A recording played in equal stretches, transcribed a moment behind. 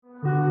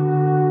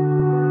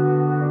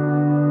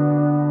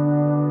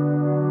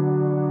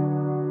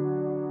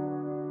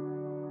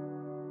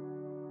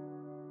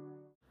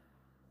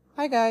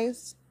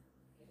guys,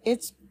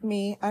 it's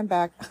me. I'm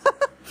back.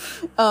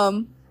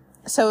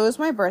 So it was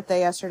my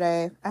birthday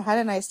yesterday. I had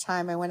a nice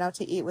time. I went out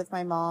to eat with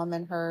my mom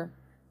and her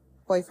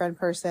boyfriend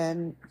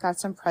person, got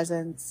some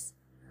presents,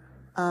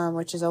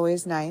 which is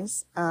always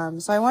nice.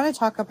 So I want to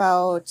talk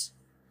about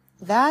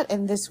that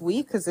and this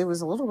week, because it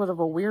was a little bit of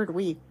a weird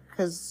week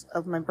because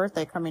of my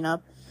birthday coming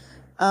up.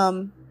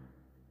 And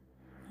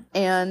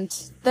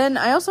then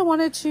I also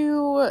wanted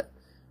to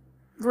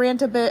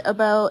rant a bit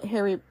about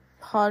Harry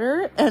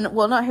Potter, and,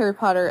 well, not Harry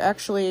Potter,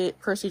 actually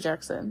Percy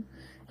Jackson,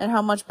 and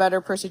how much better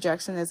Percy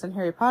Jackson is than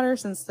Harry Potter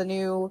since the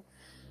new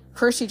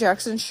Percy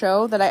Jackson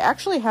show that I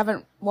actually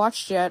haven't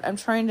watched yet. I'm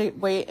trying to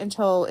wait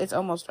until it's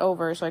almost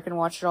over so I can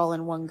watch it all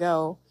in one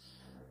go.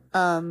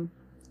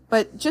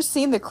 But just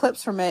seeing the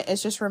clips from it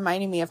is just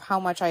reminding me of how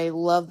much I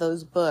love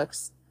those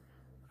books,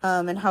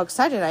 and how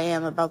excited I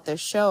am about this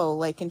show,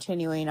 like,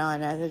 continuing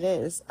on as it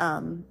is,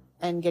 and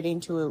getting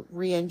to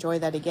re-enjoy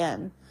that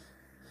again.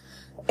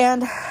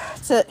 And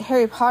to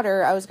Harry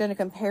Potter, I was going to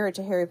compare it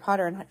to Harry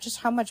Potter and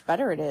just how much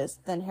better it is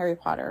than Harry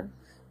Potter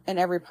in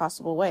every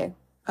possible way.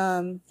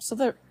 So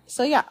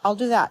yeah, I'll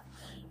do that.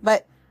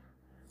 But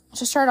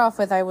to start off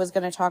with, I was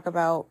going to talk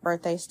about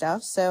birthday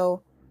stuff.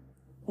 So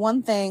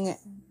one thing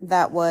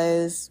that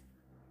was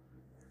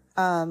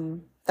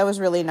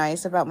really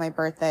nice about my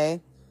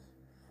birthday,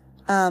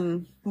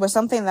 was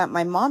something that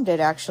my mom did,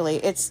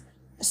 actually.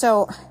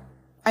 So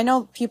I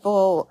know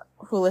people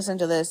who listen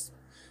to this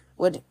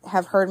would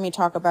have heard me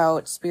talk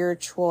about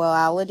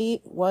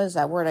spirituality. What is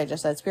that word I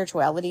just said?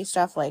 Spirituality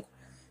stuff, like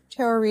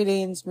tarot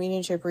readings,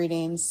 mediumship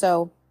readings.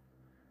 So,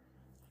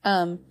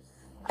 I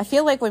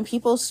feel like when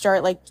people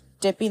start, like,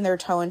 dipping their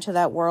toe into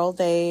that world,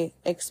 they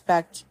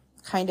expect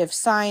kind of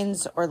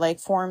signs or, like,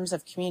 forms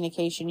of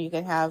communication you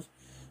can have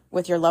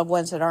with your loved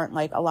ones that aren't,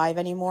 like, alive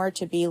anymore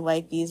to be,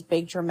 like, these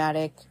big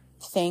dramatic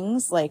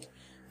things, like,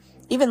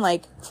 even,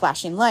 like,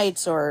 flashing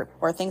lights or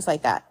things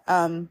like that.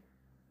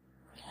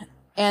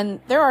 And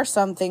there are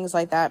some things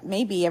like that,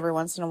 maybe every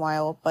once in a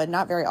while, but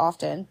not very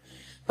often.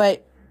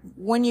 But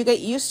when you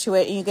get used to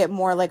it and you get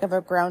more, like, of a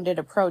grounded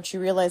approach, you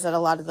realize that a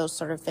lot of those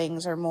sort of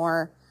things are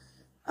more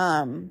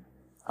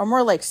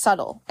like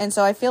subtle. And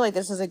so I feel like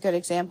this is a good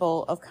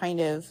example of kind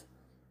of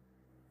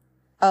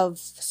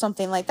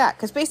something like that.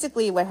 Because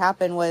basically what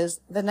happened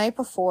was the night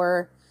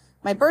before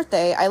my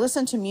birthday, I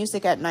listened to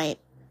music at night,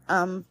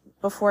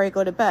 before I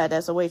go to bed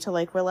as a way to,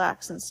 like,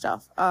 relax and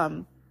stuff.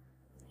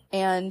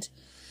 And,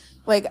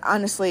 like,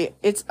 honestly,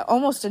 it's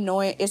almost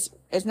annoying. It's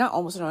not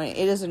almost annoying.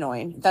 It is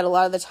annoying that a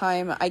lot of the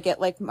time I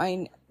get, like,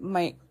 my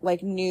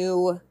like,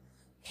 new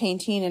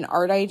painting and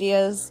art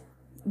ideas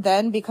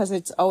then, because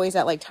it's always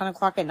at, like, 10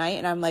 o'clock at night.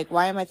 And I'm like,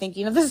 why am I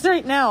thinking of this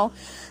right now?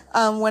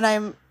 When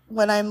I'm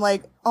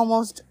like,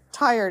 almost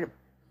tired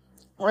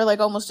or, like,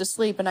 almost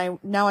asleep. And I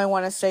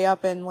want to stay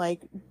up and,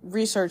 like,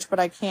 research, but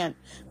I can't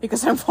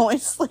because I'm falling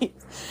asleep.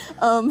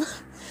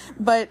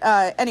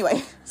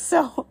 Anyway,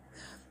 so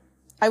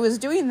I was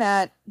doing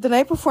that the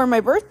night before my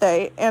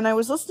birthday, and I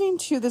was listening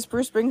to this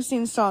Bruce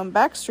Springsteen song,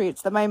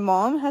 Backstreets, that my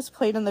mom has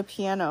played on the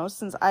piano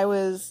since I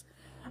was,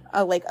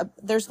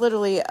 there's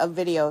literally a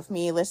video of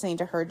me listening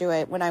to her do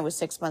it when I was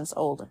 6 months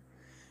old,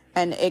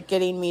 and it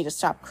getting me to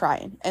stop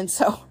crying. And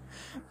so,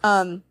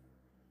 I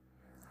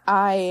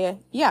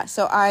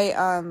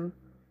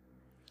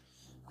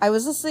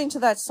was listening to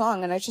that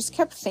song, and I just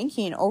kept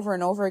thinking over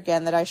and over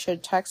again that I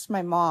should text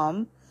my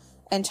mom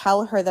and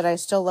tell her that I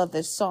still love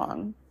this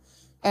song.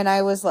 And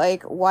I was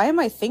like, why am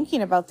I thinking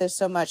about this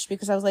so much?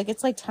 Because I was like,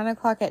 it's like 10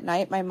 o'clock at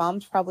night. My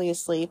mom's probably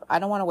asleep. I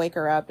don't want to wake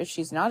her up if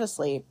she's not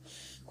asleep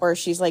or if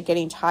she's, like,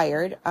 getting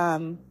tired.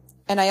 And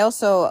I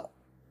also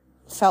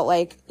felt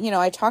like,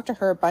 I talked to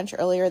her a bunch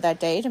earlier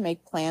that day to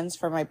make plans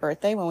for my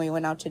birthday when we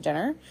went out to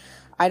dinner.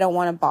 I don't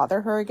want to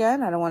bother her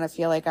again. I don't want to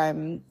feel like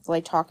I'm,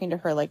 like, talking to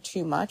her, like,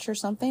 too much or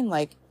something.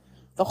 Like,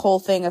 the whole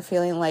thing of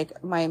feeling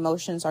like my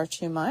emotions are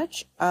too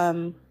much.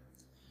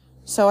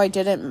 So I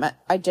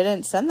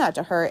didn't send that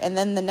to her. And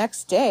then the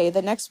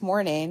next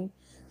morning,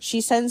 she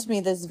sends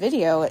me this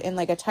video in,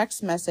 like, a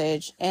text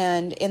message.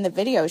 And in the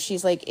video,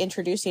 she's, like,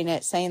 introducing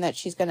it, saying that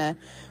she's going to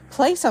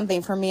play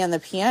something for me on the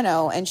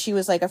piano. And she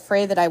was, like,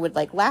 afraid that I would,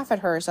 like, laugh at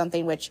her or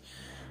something, which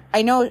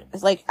I know,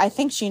 like, I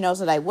think she knows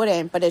that I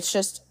wouldn't, but it's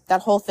just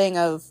that whole thing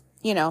of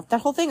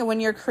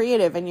when you're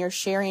creative and you're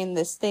sharing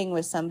this thing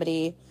with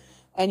somebody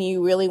and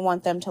you really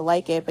want them to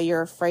like it, but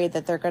you're afraid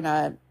that they're going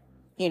to,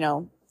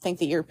 think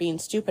that you're being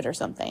stupid or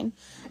something.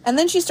 And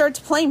then she starts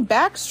playing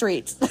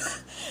Backstreets,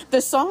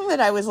 the song that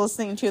I was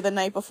listening to the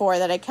night before,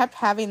 that I kept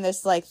having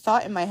this, like,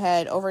 thought in my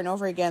head over and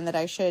over again that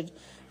I should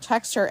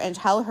text her and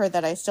tell her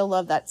that I still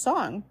love that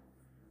song.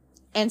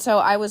 And so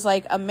I was,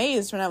 like,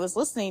 amazed when I was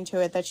listening to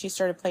it that she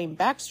started playing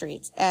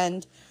Backstreets.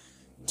 And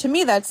to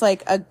me, that's,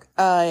 like,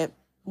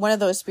 one of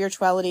those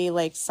spirituality,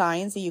 like,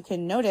 signs that you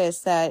can notice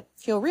that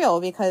feel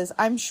real, because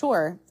I'm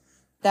sure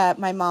that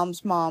my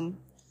mom's mom,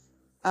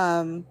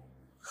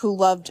 who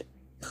loved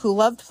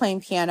playing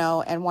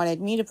piano and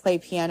wanted me to play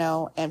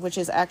piano, and which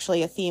is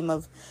actually a theme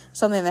of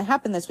something that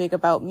happened this week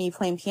about me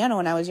playing piano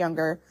when I was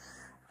younger,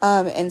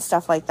 and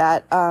stuff like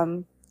that,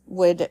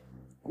 would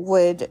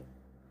would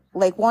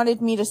like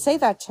wanted me to say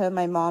that to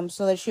my mom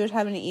so that she would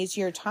have an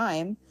easier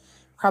time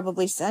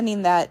probably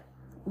sending that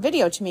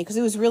video to me, because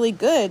it was really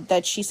good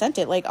that she sent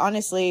it. Like,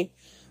 honestly,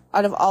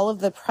 out of all of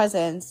the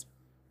presents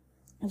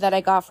that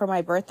I got for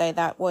my birthday,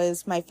 that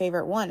was my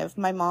favorite one, of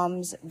my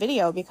mom's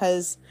video,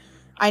 because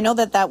I know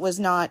that that was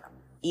not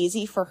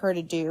easy for her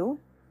to do.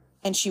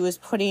 And she was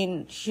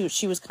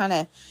she was kind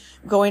of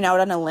going out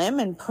on a limb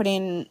and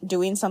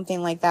doing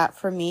something like that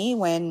for me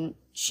when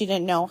she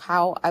didn't know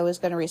how I was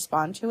going to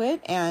respond to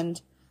it.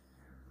 And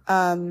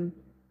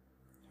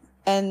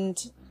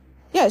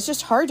yeah, it's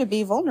just hard to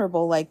be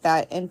vulnerable like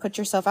that and put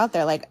yourself out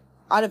there. Like,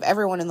 out of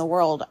everyone in the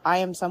world, I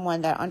am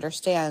someone that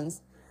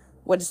understands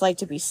what it's like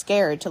to be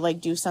scared to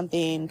like do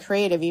something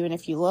creative, even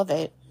if you love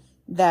it,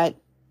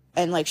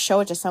 and like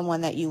show it to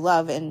someone that you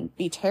love and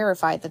be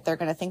terrified that they're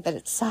going to think that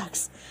it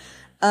sucks.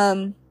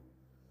 And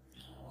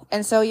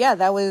so, yeah,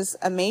 that was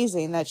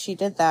amazing that she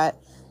did that.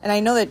 And I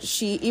know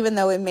that even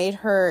though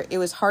it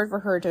was hard for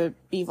her to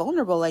be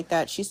vulnerable like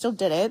that, she still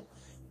did it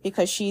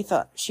because she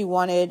thought she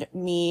wanted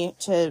me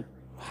to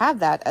have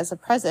that as a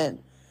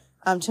present,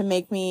 to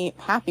make me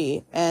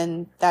happy.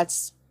 And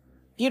that's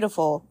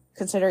beautiful,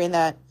 considering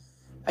that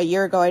a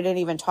year ago I didn't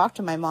even talk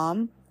to my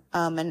mom,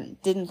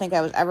 and didn't think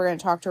I was ever going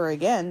to talk to her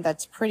again.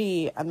 That's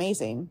pretty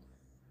amazing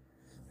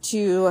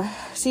to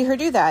see her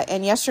do that.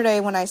 And yesterday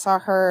when I saw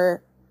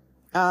her,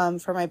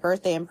 for my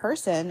birthday in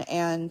person,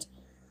 and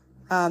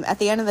at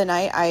the end of the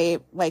night, I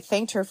like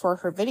thanked her for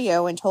her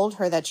video and told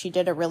her that she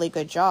did a really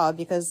good job,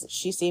 because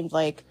she seemed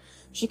like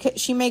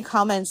she made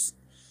comments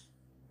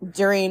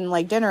during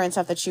like dinner and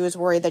stuff that she was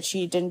worried that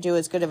she didn't do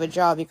as good of a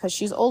job because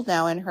she's old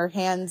now and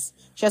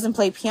she hasn't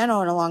played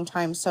piano in a long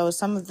time. So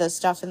some of the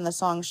stuff in the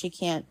song, she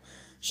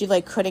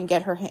like couldn't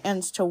get her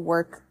hands to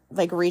work,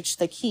 like reach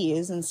the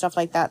keys and stuff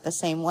like that the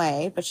same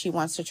way. But she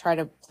wants to try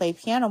to play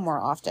piano more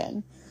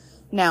often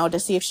now to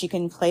see if she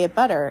can play it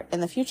better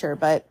in the future.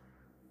 But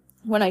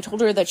when I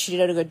told her that she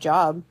did a good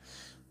job,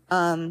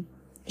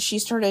 she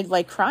started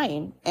like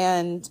crying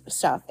and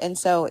stuff. And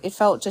so it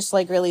felt just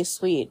like really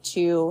sweet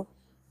to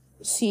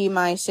see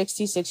my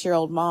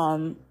 66-year-old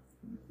mom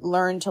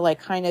learn to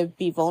like kind of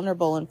be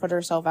vulnerable and put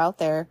herself out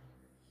there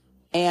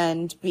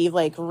and be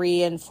like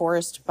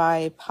reinforced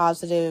by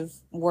positive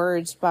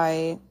words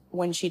by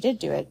when she did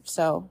do it.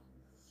 So,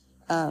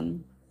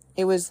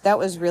 that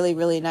was really,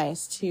 really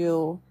nice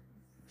to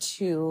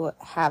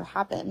have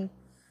happen.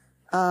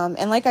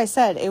 And like I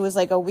said, it was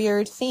like a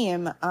weird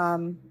theme,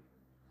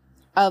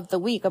 of the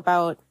week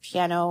about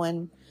piano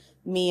and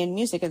me and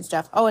music and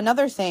stuff. Oh,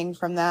 another thing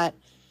from that,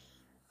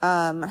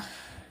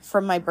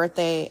 from my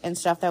birthday and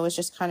stuff, that was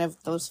just kind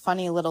of those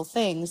funny little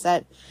things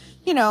that,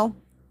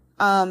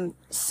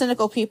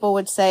 cynical people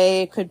would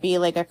say could be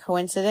like a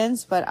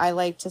coincidence, but I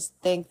like to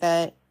think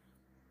that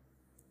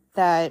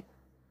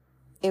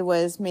it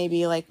was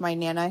maybe like my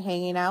Nana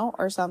hanging out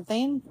or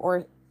something,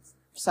 or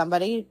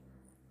somebody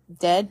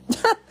dead.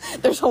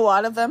 There's a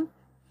lot of them,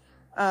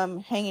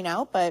 hanging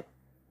out, but,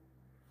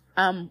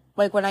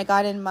 like when I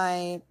got in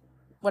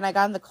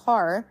the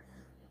car,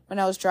 when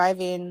we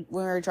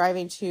were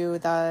driving to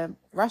the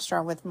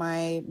restaurant with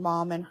my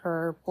mom and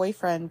her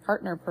boyfriend,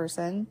 partner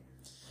person,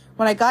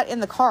 when I got in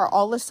the car,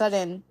 all of a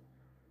sudden,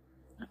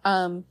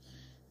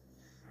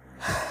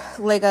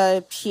 like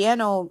a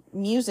piano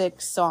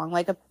music song,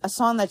 like a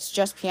song that's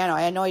just piano,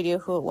 I had no idea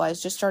who it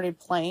was, just started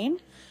playing,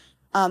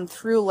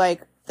 through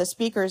like the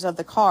speakers of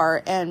the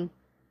car. And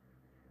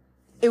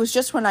it was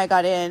just when I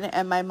got in,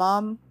 and my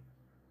mom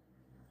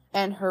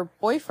and her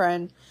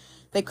boyfriend,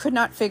 they could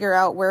not figure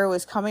out where it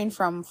was coming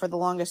from for the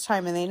longest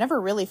time, and they never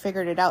really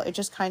figured it out. It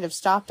just kind of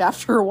stopped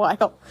after a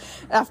while,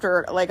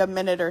 after like a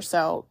minute or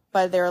so.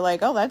 But they were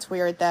like, oh, that's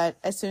weird that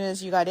as soon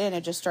as you got in,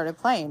 it just started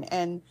playing.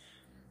 And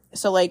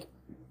so like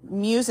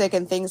music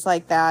and things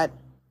like that,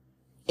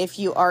 if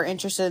you are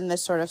interested in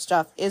this sort of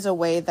stuff, is a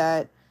way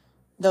that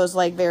those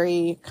like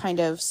very kind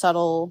of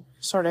subtle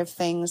sort of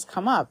things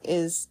come up,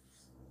 is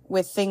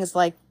with things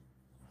like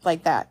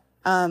that.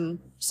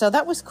 So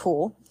that was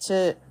cool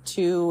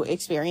to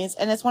experience.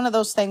 And it's one of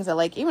those things that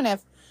like, even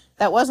if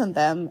that wasn't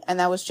them and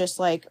that was just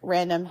like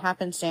random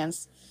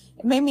happenstance,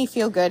 it made me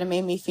feel good. It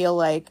made me feel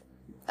like,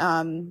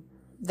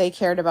 they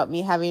cared about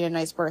me having a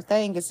nice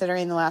birthday, and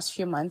considering the last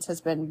few months has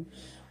been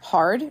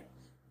hard,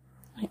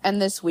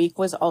 and this week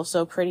was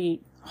also pretty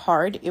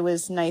hard, it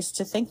was nice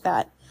to think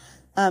that.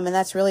 And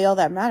that's really all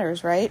that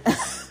matters, right?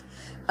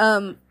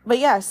 But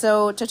yeah,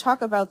 so to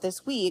talk about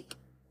this week,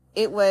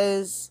 it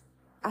was,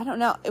 I don't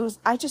know,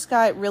 I just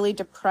got really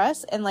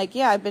depressed, and like,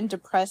 yeah, I've been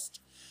depressed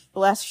the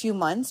last few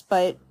months,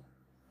 but,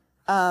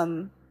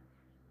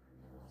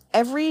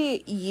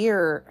 every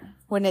year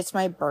when it's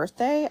my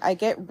birthday, I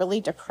get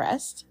really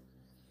depressed,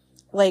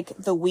 like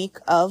the week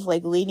of,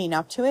 like leading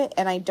up to it.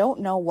 And I don't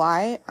know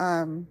why.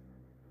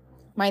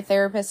 My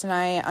therapist and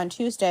I on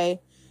Tuesday,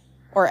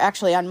 or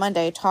actually on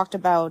Monday, talked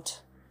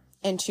about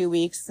in 2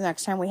 weeks, the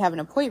next time we have an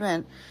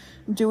appointment,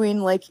 doing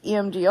like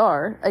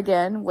EMDR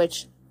again,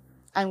 which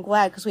I'm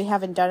glad, because we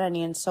haven't done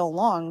any in so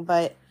long.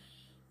 But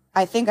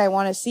I think I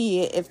want to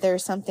see if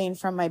there's something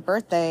from my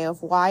birthday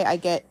of why I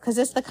get, because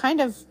it's the kind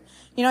of,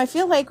 I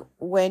feel like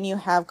when you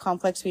have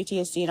complex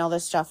PTSD and all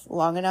this stuff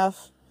long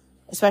enough,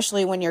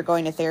 especially when you're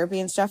going to therapy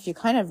and stuff, you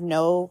kind of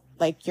know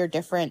like your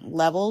different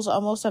levels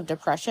almost of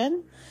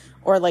depression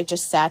or like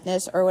just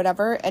sadness or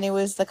whatever. And it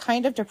was the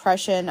kind of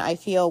depression I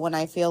feel when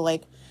I feel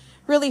like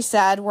really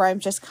sad, where I'm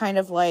just kind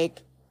of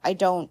like, I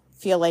don't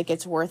feel like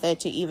it's worth it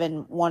to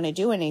even want to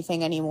do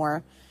anything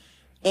anymore.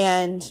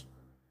 And,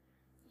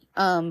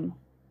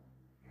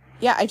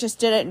 yeah, I just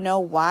didn't know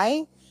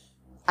why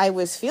I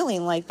was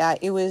feeling like that.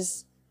 I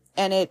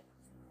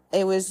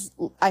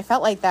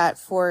felt like that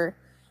for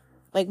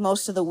like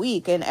most of the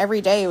week, and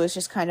every day it was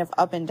just kind of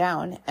up and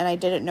down, and I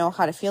didn't know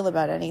how to feel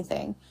about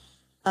anything.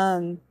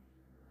 And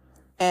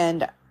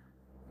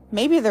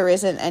maybe there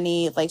isn't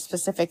any like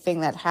specific thing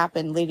that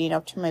happened leading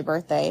up to my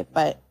birthday,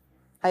 but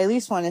I at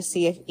least want to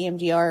see if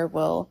EMDR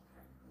will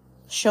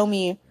show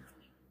me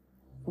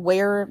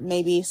where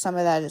maybe some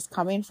of that is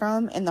coming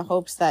from, in the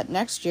hopes that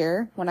next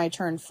year when I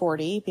turn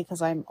 40,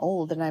 because I'm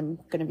old and I'm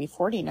going to be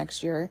 40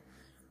 next year,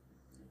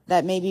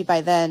 that maybe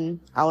by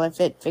then I'll have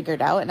it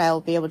figured out and I'll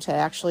be able to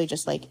actually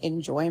just like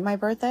enjoy my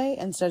birthday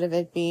instead of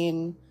it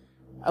being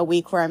a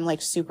week where I'm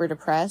like super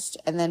depressed.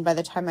 And then by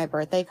the time my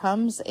birthday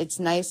comes, it's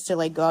nice to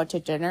like go out to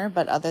dinner,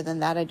 but other than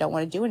that, I don't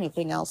want to do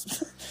anything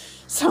else.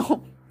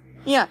 So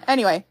yeah,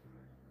 anyway,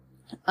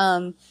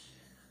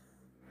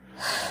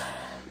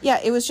 yeah,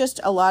 it was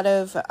just a lot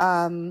of,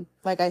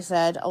 like I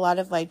said, a lot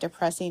of like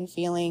depressing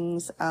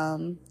feelings.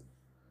 I'm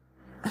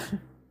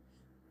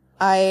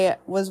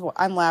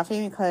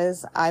laughing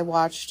because I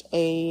watched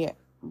a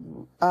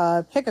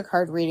pick a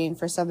card reading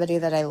for somebody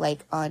that I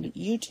like on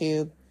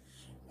YouTube,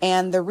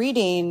 and the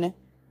reading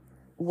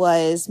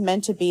was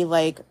meant to be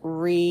like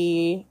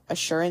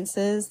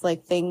reassurances,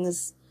 like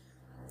things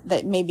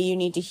that maybe you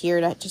need to hear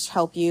to just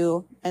help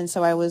you. And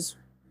so I was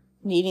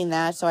needing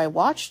that, so I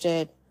watched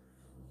it,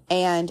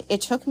 and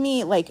it took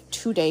me like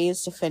 2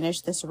 days to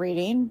finish this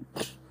reading,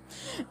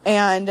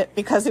 and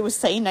because it was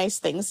saying nice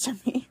things to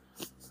me.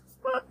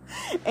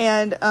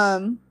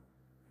 And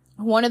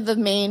one of the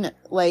main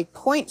like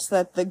points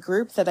that the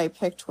group that I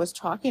picked was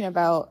talking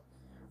about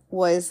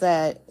was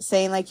that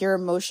saying like your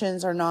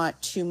emotions are not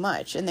too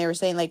much. And they were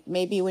saying like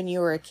maybe when you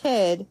were a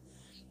kid,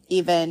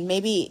 even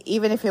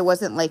if it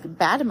wasn't like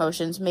bad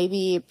emotions,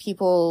 maybe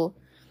people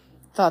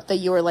thought that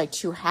you were like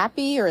too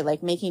happy or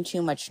like making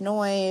too much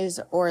noise,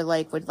 or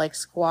like would like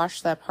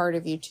squash that part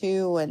of you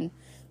too. And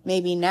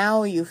maybe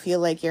now you feel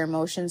like your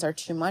emotions are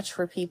too much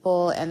for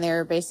people, and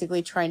they're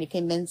basically trying to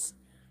convince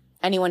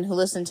anyone who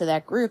listened to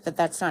that group that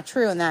that's not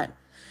true. And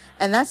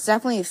that's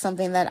definitely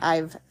something that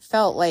I've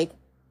felt like,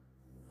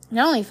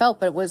 not only felt,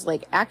 but it was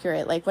like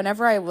accurate. Like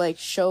whenever I like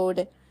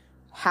showed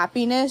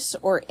happiness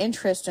or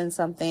interest in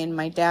something,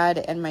 my dad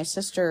and my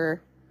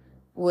sister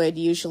would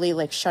usually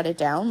like shut it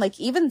down. Like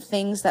even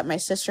things that my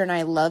sister and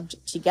I loved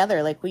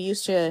together. Like we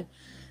used to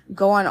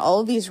go on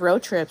all of these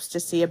road trips to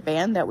see a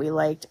band that we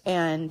liked.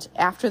 And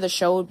after the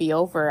show would be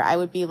over, I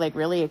would be like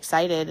really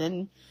excited,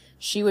 and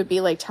she would be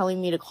like telling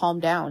me to calm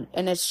down.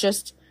 And it's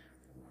just,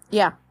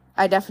 yeah,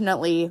 I just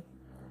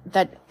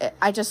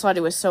thought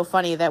it was so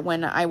funny that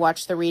when I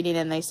watched the reading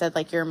and they said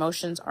like your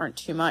emotions aren't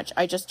too much,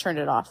 I just turned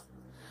it off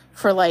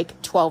for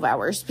like 12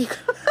 hours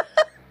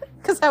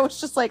because I was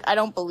just like, I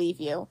don't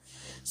believe you.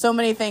 So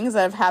many things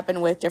that have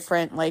happened with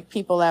different like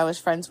people that I was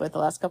friends with the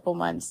last couple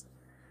months,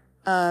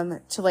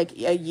 to like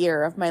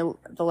the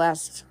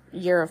last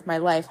year of my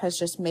life has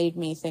just made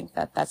me think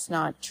that that's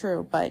not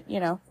true. But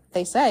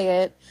they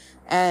say it.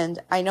 And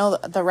I know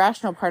the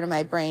rational part of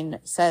my brain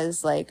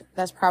says like,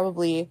 that's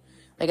probably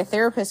like a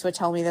therapist would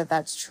tell me that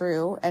that's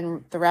true.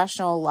 And the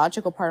rational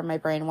logical part of my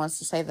brain wants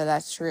to say that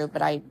that's true.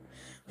 But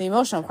the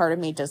emotional part of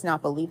me does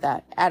not believe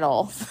that at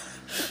all.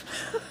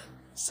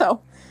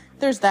 So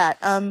there's that.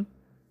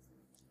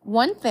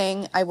 One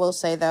thing I will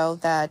say though,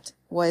 that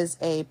was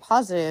a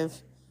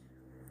positive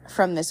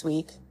from this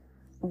week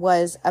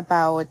was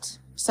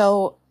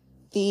so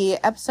the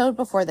episode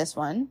before this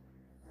one,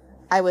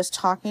 I was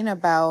talking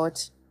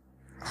about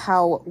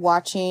how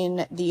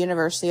watching the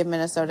University of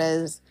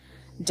Minnesota's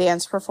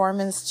dance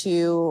performance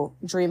to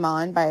Dream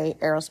On by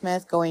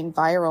Aerosmith going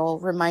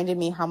viral reminded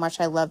me how much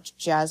I loved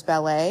jazz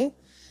ballet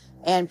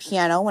and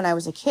piano when I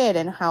was a kid,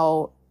 and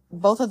how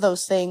both of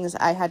those things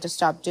I had to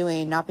stop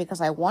doing, not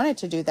because I wanted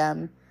to do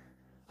them,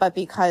 but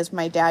because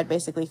my dad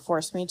basically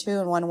forced me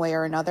to in one way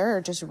or another,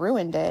 or just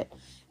ruined it.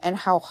 And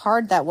how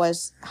hard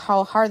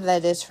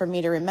that is for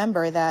me to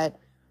remember that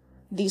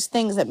these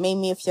things that made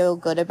me feel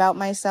good about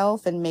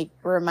myself and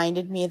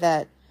reminded me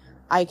that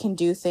I can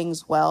do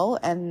things well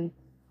and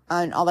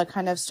all that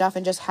kind of stuff,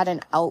 and just had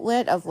an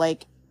outlet of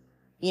like,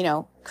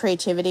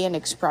 creativity and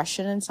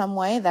expression in some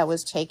way that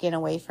was taken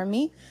away from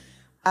me,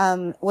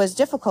 was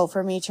difficult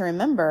for me to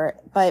remember.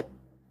 But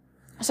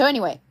so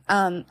anyway,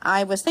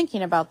 I was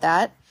thinking about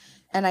that,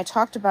 and I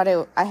talked about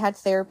it. I had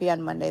therapy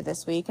on Monday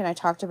this week, and I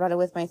talked about it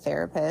with my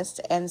therapist.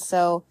 And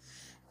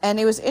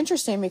it was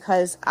interesting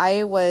because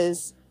I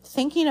was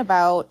thinking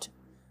about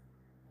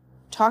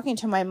talking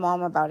to my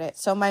mom about it.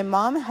 So my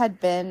mom had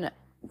been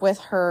with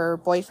her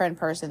boyfriend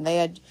person. They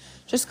had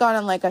just gone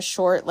on like a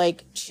short,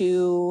 like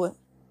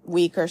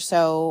 2-week or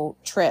so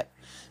trip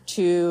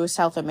to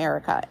South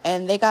America,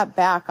 and they got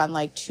back on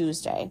like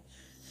Tuesday.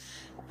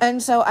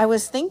 And so I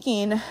was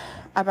thinking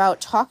about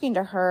talking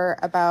to her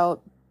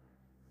about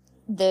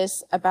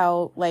this,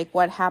 about like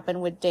what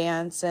happened with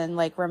dance, and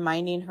like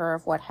reminding her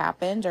of what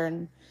happened,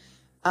 or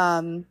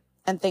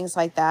and things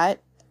like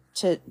that,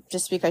 to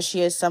just because she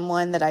is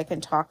someone that I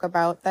can talk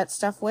about that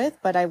stuff with.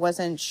 But I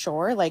wasn't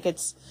sure, like,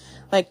 it's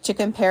like, to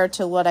compare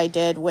to what I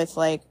did with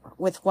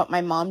what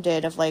my mom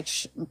did of like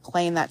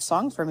playing that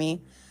song for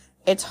me.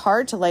 It's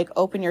hard to like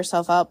open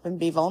yourself up and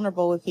be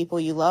vulnerable with people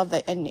you love,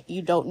 that, and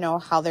you don't know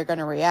how they're going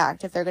to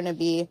react, if they're going to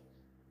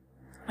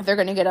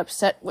get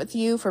upset with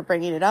you for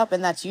bringing it up.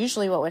 And that's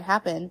usually what would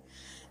happen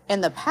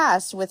in the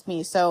past with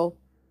me. So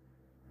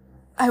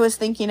I was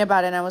thinking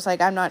about it, and I was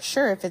like, I'm not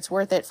sure if it's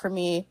worth it for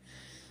me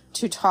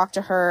to talk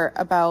to her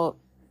about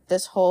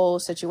this whole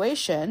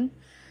situation,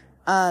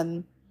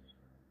 and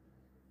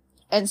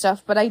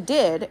stuff. But I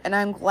did, and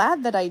I'm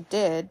glad that I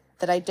did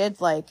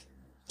like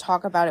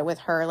talk about it with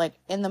her. Like,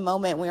 in the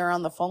moment we were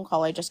on the phone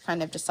call, I just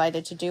kind of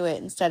decided to do it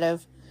instead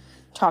of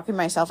talking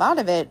myself out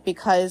of it,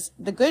 because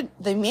the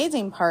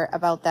amazing part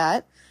about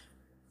that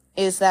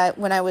is that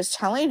when I was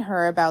telling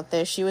her about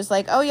this, she was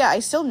like, oh yeah, I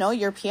still know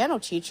your piano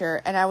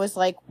teacher. And I was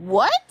like,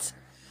 what?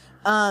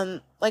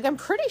 Like, I'm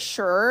pretty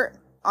sure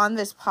on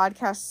this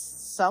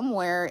podcast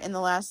somewhere in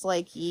the last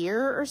like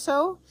year or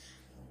so,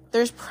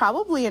 there's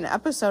probably an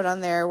episode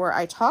on there where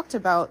I talked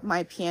about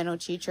my piano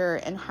teacher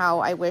and how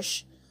I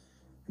wish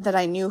that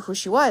I knew who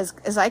she was.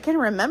 As I can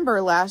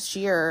remember last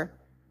year,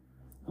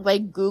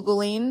 like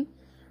Googling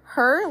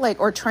her, like,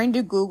 or trying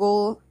to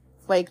Google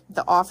like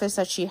the office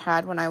that she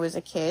had when I was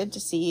a kid to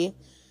see.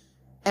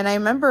 And I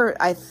remember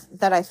I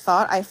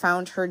thought I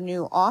found her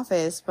new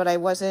office, but I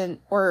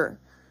didn't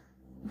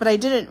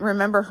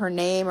remember her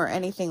name or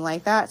anything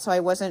like that. So I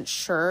wasn't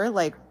sure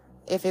like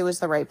if it was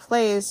the right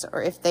place,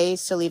 or if they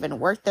still even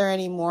worked there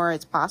anymore.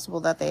 It's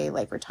possible that they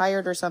like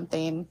retired or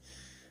something.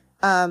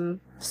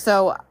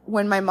 So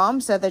when my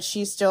mom said that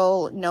she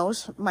still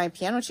knows my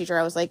piano teacher,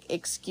 I was like,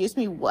 excuse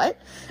me, what?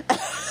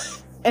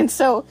 And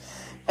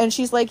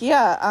she's like,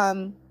 yeah,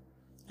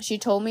 she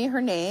told me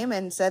her name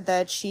and said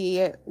that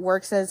she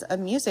works as a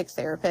music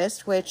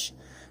therapist, which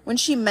when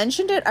she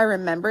mentioned it, I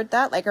remembered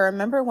that. Like, I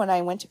remember when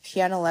I went to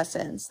piano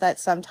lessons that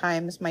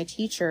sometimes my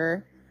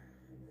teacher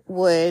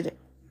would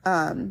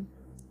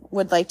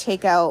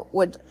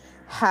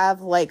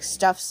have like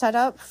stuff set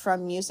up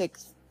from music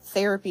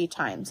therapy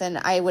times. And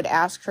I would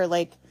ask her,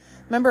 like,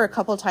 remember a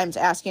couple times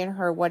asking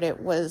her what it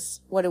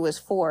was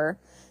for.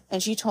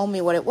 And she told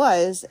me what it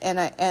was,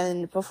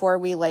 and before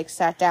we like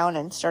sat down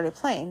and started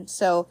playing.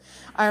 So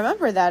I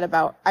remember that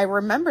about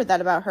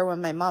her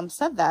when my mom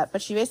said that.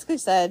 But she basically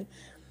said,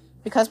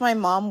 because my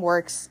mom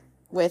works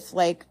with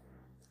like,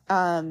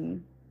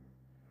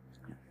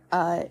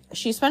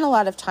 she spent a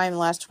lot of time the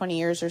last 20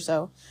 years or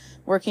so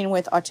working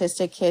with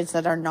autistic kids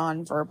that are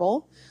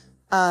nonverbal,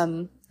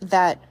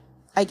 that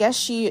I guess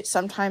she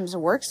sometimes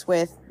works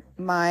with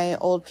my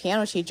old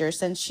piano teacher,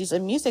 since she's a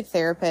music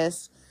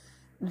therapist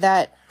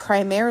that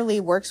primarily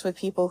works with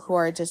people who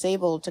are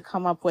disabled, to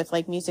come up with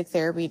like music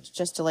therapy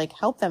just to like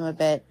help them a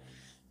bit.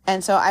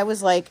 And so I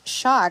was like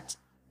shocked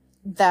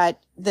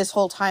that this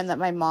whole time that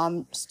my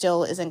mom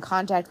still is in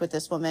contact with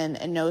this woman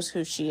and knows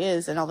who she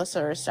is and all this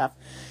sort of stuff.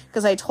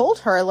 Because I told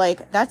her,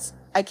 like,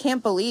 I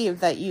can't believe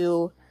that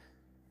you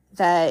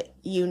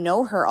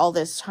know her all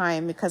this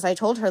time. Because I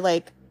told her,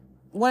 like,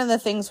 one of the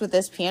things with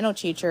this piano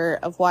teacher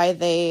of why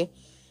they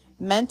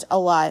meant a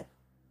lot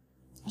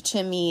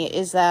to me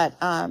is that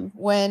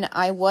when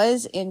I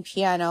was in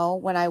piano,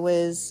 when I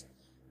was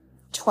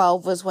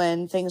 12, was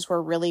when things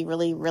were really,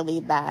 really, really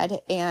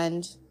bad,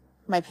 and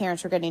my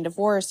parents were getting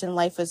divorced and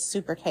life was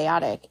super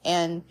chaotic.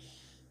 And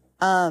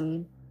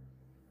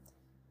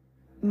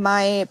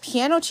my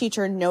piano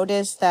teacher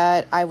noticed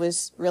that I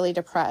was really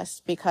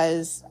depressed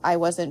because I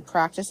wasn't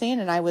practicing,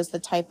 and I was the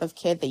type of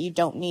kid that you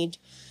don't need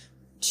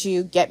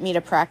to get me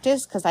to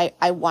practice, because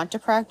I want to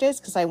practice,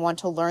 because I want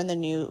to learn the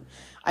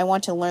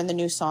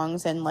new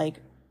songs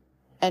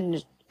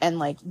and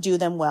do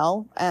them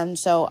well. And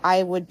so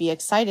I would be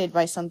excited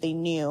by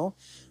something new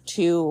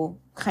to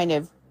kind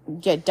of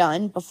get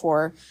done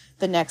before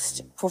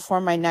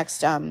my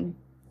next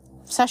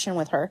session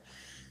with her.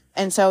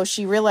 And so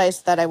she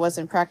realized that I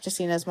wasn't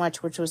practicing as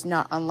much, which was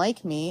not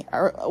unlike me,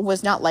 or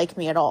was not like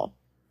me at all.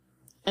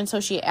 And so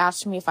she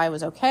asked me if I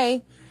was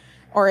okay,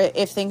 or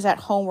if things at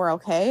home were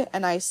okay.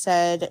 And I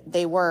said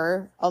they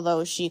were,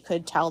 although she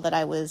could tell that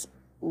I was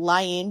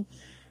lying.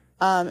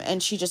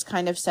 And she just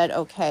kind of said,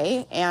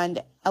 okay.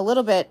 And a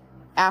little bit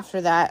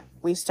after that,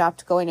 we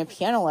stopped going to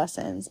piano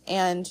lessons.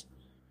 And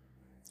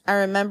I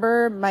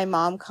remember my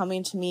mom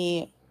coming to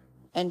me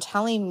and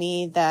telling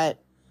me that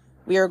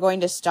we were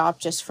going to stop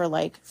just for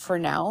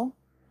now,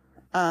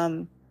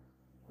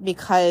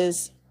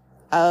 because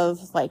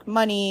of like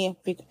money,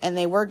 and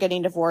they were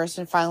getting divorced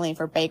and filing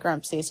for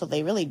bankruptcy. So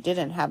they really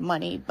didn't have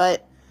money.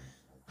 But,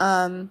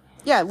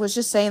 Yeah, it was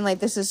just saying, like,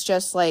 this is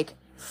just, like,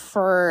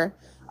 for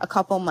a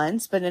couple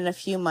months, but in a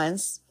few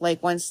months,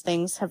 like, once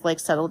things have, like,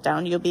 settled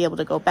down, you'll be able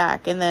to go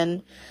back. And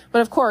then,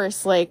 but of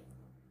course, like,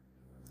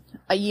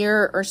 a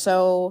year or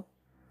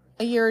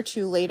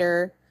two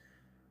later,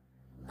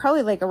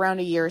 probably, like, around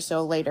a year or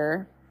so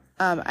later,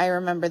 I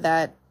remember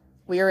that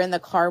we were in the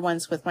car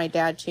once with my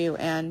dad, too,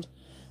 and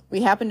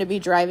we happened to be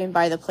driving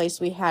by the place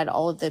we had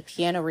all of the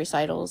piano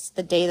recitals,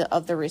 the day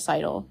of the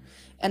recital.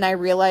 And I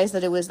realized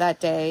that it was that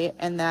day,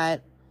 and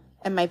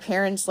my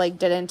parents, like,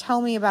 didn't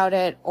tell me about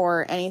it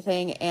or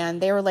anything.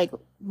 And they were like,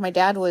 my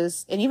dad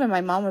was, and even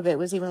my mom a bit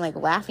was even, like,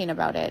 laughing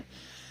about it.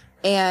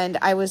 And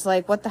I was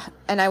like,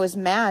 and I was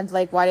mad.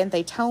 Like, why didn't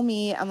they tell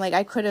me? I'm like,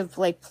 I could have,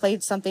 like,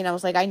 played something. I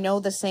was like, I know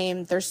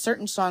there's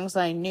certain songs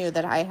that I knew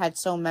that I had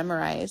so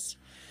memorized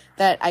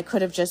that I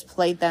could have just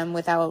played them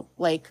without,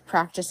 like,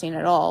 practicing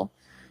at all.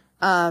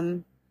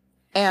 I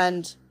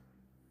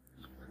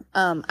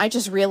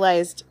just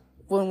realized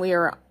when we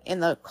were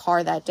in the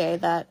car that day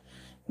that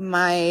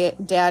my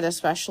dad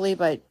especially,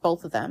 but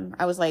both of them,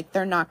 I was like,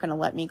 they're not going to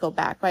let me go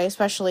back. But I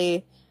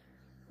especially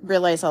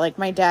realized that, like,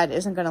 my dad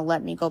isn't going to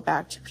let me go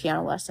back to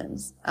piano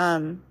lessons.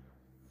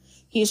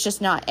 He's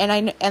just not.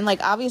 And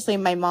like, obviously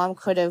my mom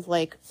could have,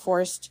 like,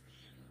 forced,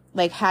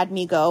 like, had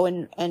me go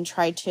and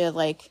tried to,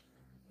 like,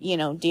 you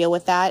know, deal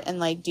with that and,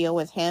 like, deal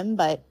with him.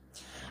 But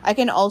I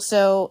can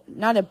also,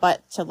 not a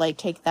but to, like,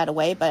 take that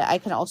away, but I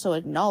can also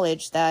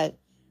acknowledge that,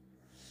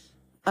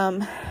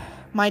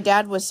 my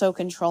dad was so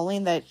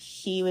controlling that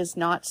he was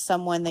not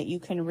someone that you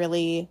can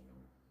really,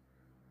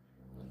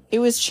 it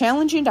was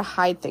challenging to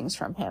hide things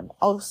from him.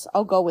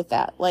 I'll go with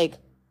that. Like,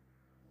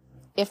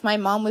 if my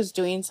mom was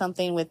doing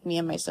something with me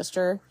and my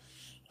sister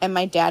and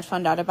my dad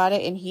found out about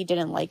it and he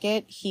didn't like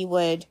it, he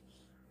would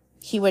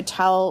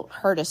tell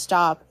her to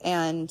stop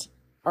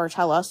or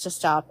tell us to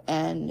stop.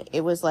 And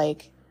it was,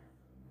 like,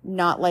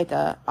 not, like,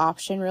 a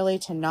option really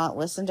to not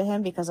listen to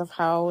him because of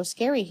how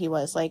scary he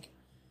was. Like,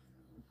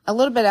 a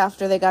little bit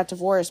after they got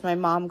divorced, my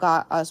mom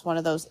got us one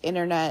of those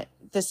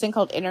this thing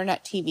called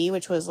internet TV,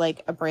 which was,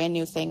 like, a brand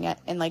new thing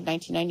in, like,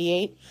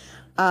 1998,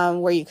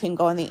 where you can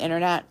go on the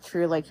internet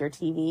through, like, your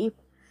TV.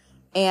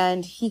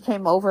 And he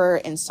came over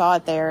and saw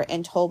it there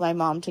and told my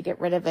mom to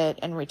get rid of it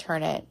and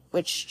return it,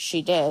 which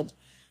she did.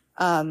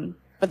 But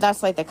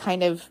that's, like, the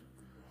kind of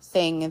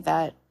thing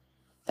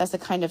that's the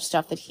kind of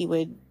stuff that he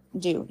would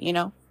do, you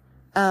know?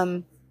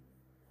 And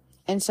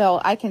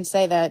so I can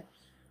say that,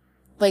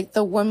 like,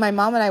 when my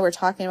mom and I were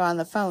talking about on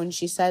the phone,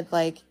 she said,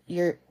 like,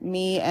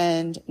 me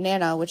and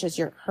Nana, which is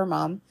her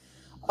mom,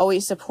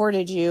 always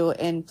supported you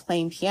in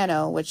playing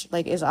piano, which,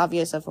 like, is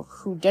obvious of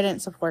who didn't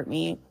support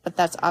me, but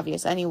that's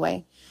obvious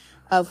anyway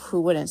of who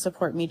wouldn't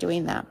support me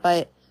doing that.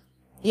 But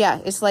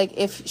yeah, it's like,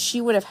 if she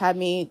would have had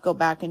me go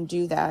back and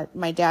do that,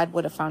 my dad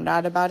would have found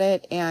out about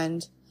it.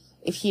 And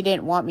if he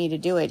didn't want me to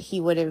do it, he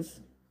would have,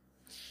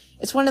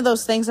 it's one of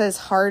those things that is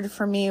hard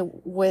for me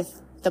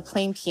with the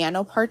playing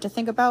piano part to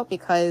think about,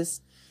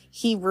 because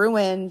he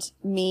ruined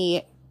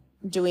me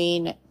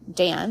doing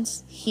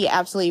dance. He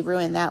absolutely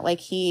ruined that.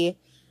 Like, he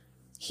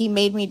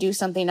made me do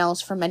something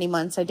else for many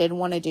months I didn't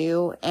want to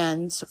do.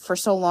 And for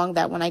so long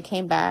that when I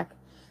came back,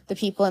 the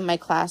people in my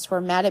class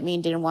were mad at me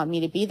and didn't want me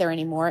to be there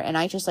anymore. And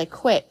I just, like,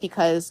 quit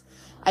because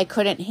I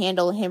couldn't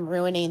handle him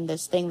ruining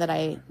this thing that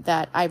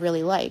I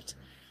really liked.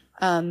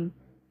 And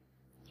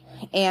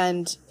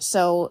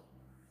so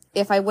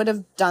if I would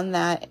have done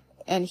that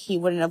and he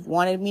wouldn't have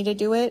wanted me to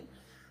do it,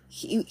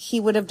 he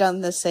would have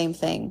done the same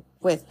thing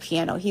with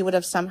piano. He would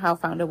have somehow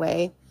found a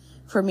way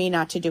for me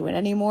not to do it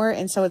anymore.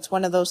 And so it's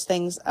one of those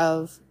things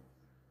of,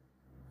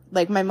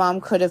 like, my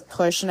mom could have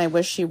pushed, and I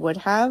wish she would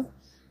have,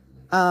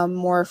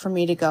 more for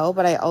me to go.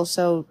 But I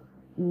also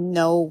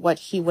know what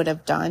he would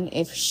have done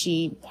if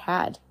she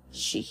had.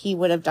 He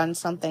would have done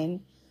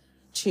something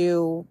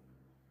to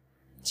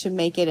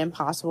make it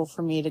impossible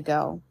for me to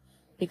go,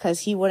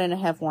 because he wouldn't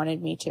have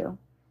wanted me to.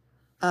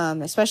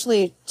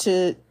 Especially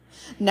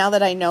now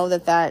that I know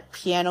that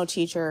piano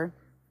teacher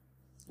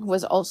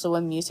was also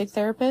a music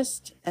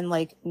therapist and,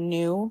 like,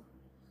 knew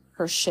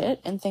her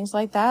shit and things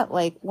like that.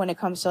 Like, when it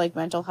comes to, like,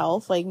 mental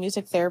health, like,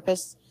 music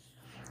therapists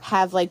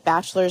have, like,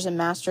 bachelor's and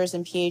master's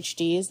and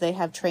PhDs. They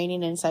have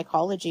training in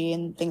psychology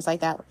and things like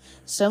that,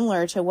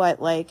 similar to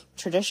what, like,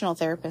 traditional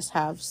therapists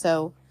have.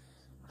 So,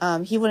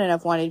 he wouldn't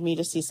have wanted me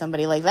to see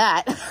somebody like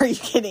that. Are you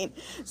kidding?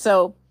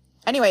 So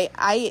anyway,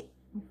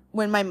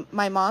 when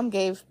my mom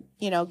gave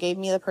me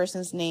the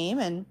person's name,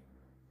 and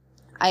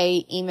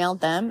I emailed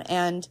them,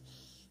 and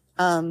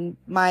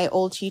my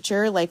old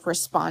teacher, like,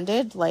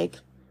 responded, like,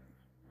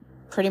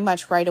 pretty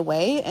much right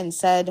away, and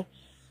said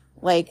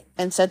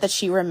that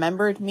she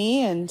remembered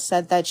me, and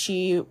said that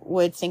she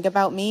would think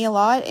about me a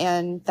lot,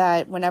 and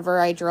that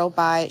whenever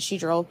she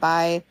drove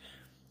by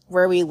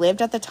where we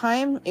lived at the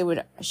time,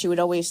 she would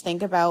always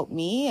think about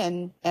me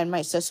and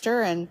my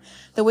sister. And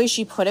the way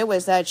she put it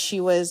was that she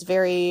was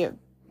very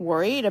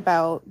worried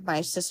about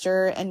my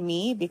sister and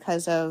me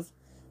because of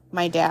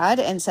my dad,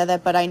 and said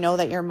that, but I know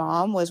that your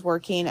mom was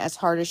working as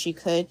hard as she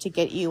could to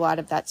get you out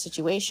of that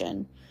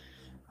situation.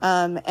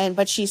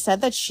 But she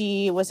said that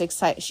she was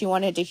excited. She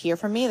wanted to hear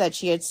from me, that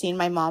she had seen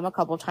my mom a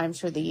couple times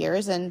through the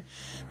years. And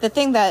the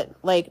thing that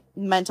like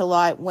meant a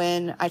lot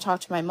when I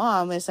talked to my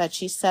mom is that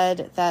she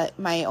said that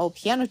my old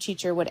piano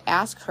teacher would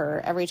ask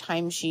her every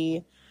time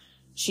she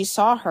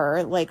saw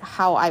her, like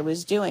how I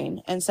was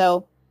doing. And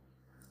so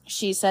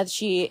she said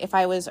if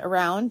I was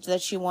around,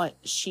 that she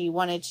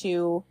wanted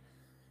to,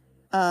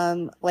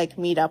 like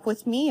meet up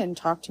with me and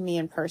talk to me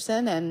in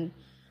person. And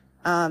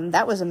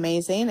that was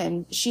amazing.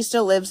 And she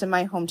still lives in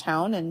my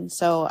hometown. And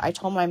so I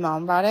told my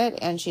mom about it,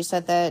 and she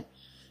said that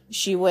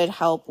she would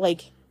help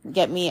like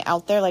get me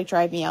out there, like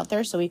drive me out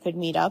there so we could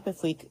meet up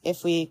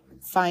if we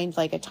find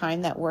like a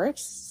time that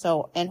works.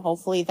 So, and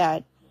hopefully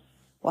that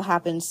will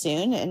happen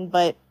soon.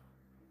 But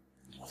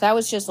that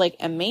was just like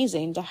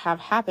amazing to have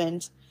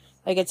happened.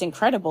 Like, it's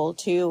incredible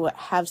to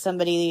have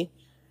somebody,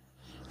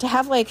 to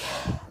have like,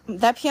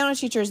 that piano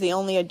teacher is the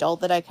only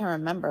adult that I can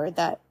remember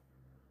that,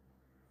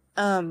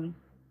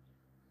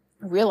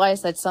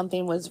 realized that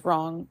something was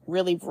wrong,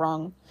 really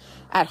wrong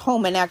at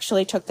home, and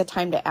actually took the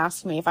time to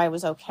ask me if I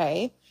was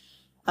okay.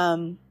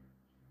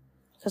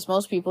 Because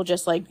most people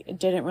just like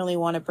didn't really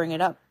want to bring it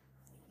up.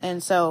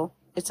 And so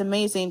it's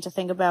amazing to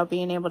think about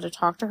being able to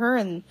talk to her,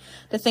 and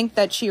to think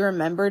that she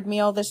remembered me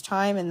all this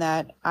time, and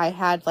that I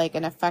had like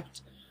an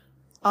effect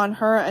on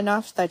her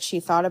enough that she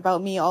thought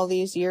about me all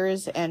these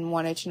years and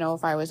wanted to know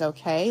if I was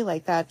okay.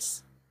 Like,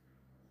 that's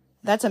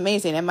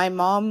amazing. And my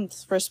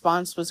mom's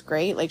response was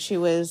great. Like, she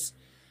was,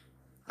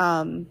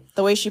 the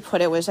way she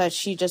put it was that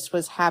she just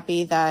was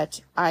happy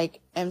that I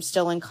am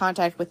still in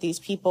contact with these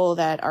people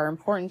that are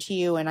important to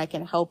you, and I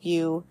can help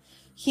you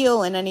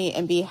heal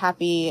and be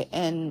happy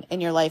in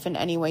your life in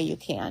any way you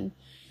can.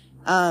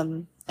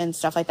 And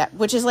stuff like that,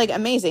 which is like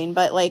amazing.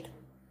 But like,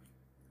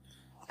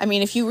 I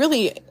mean,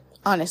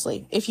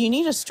 honestly, if you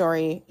need a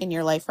story in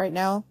your life right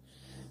now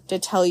to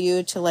tell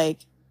you to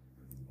like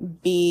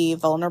be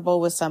vulnerable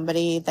with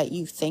somebody that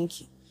you think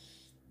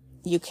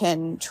you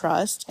can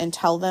trust, and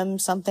tell them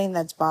something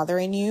that's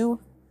bothering you,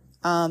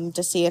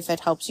 to see if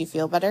it helps you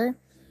feel better,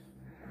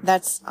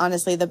 that's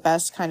honestly the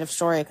best kind of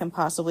story I can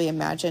possibly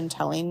imagine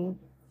telling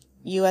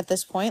you at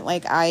this point.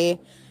 Like, I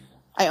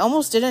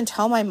almost didn't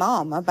tell my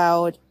mom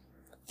about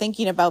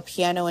thinking about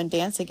piano and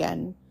dance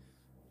again.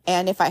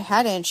 And if I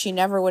hadn't, she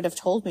never would have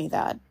told me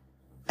that.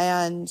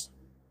 And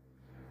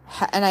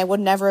I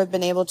would never have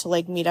been able to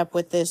like meet up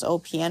with this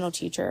old piano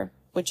teacher,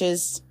 which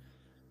is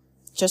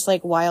just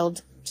like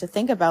wild to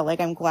think about.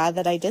 Like, I'm glad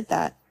that I did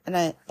that.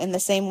 And in the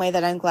same way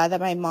that I'm glad that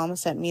my mom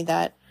sent me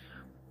that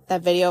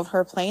video of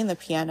her playing the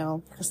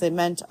piano, because it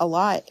meant a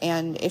lot.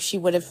 And if she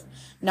would have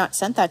not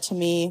sent that to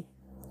me,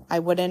 I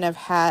wouldn't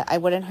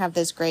have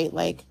this great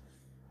like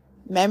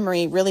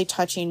memory, really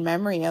touching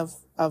memory of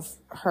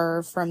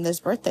her from this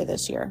birthday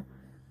this year.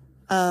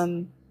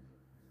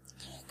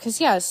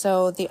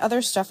 So the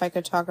other stuff I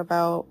could talk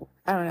about,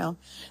 I don't know.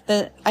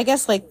 I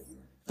guess like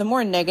the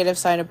more negative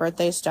side of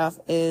birthday stuff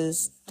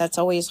that's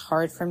always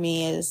hard for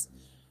me is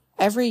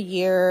every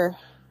year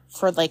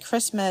for like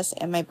Christmas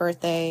and my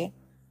birthday,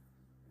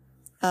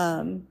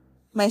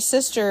 my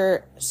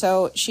sister,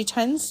 so she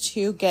tends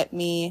to get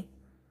me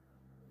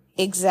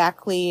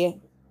exactly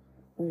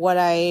what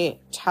I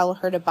tell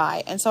her to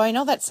buy. And so I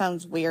know that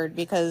sounds weird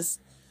because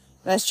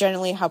that's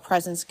generally how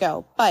presents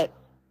go. But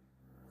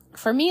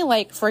for me,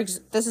 like,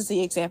 this is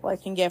the example I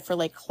can give for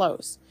like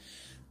clothes,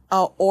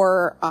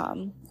 or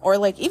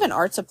like even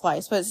art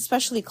supplies, but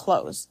especially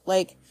clothes.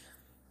 Like,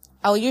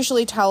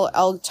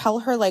 I'll tell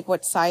her like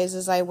what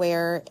sizes I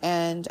wear,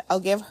 and I'll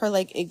give her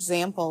like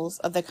examples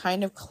of the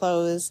kind of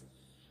clothes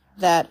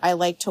that I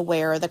like to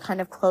wear, the kind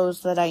of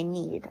clothes that I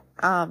need.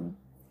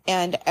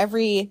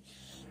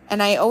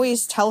 And I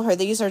always tell her,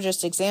 these are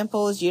just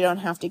examples. You don't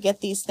have to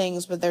get these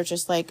things, but they're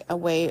just like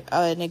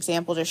an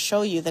example to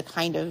show you the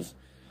kind of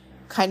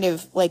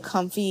like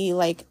comfy,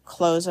 like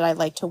clothes that I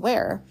like to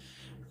wear.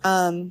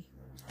 And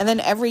then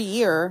every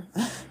year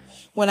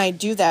when I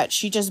do that,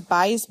 she just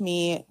buys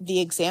me the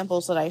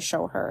examples that I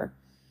show her.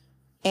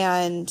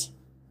 And,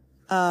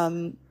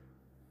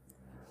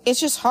 it's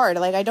just hard.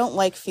 Like, I don't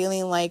like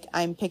feeling like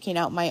I'm picking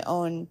out my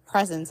own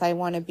presents. I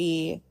want to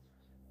be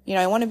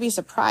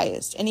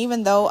surprised. And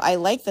even though I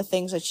like the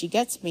things that she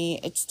gets me,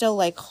 it's still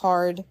like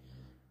hard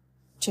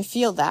to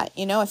feel that,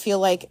 I feel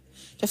like,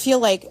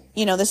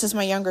 this is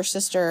my younger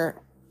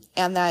sister,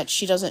 and that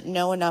she doesn't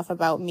know enough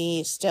about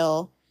me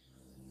still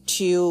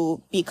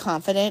to be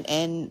confident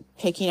in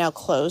picking out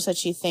clothes that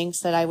she thinks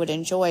that I would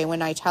enjoy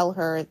when I tell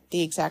her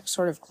the exact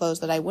sort of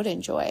clothes that I would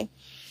enjoy.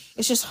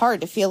 It's just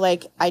hard to feel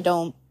like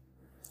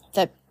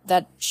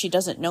that she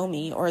doesn't know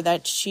me, or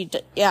that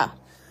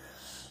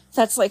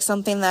that's like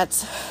something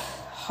that's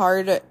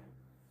hard.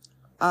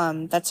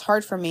 That's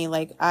hard for me.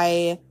 Like,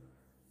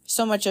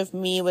 so much of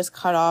me was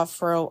cut off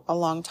for a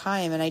long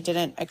time, and I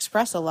didn't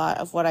express a lot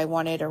of what I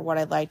wanted or what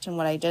I liked and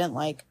what I didn't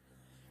like.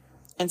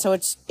 And so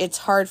it's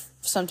hard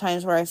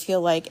sometimes where I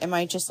feel like, am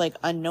I just like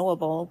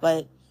unknowable?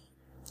 But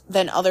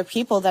then other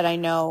people that I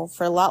know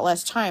for a lot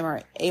less time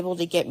are able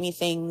to get me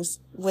things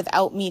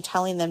without me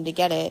telling them to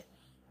get it,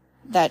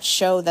 that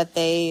show that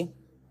they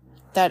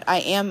that I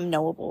am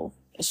knowable.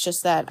 It's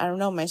just that, I don't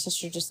know, my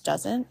sister just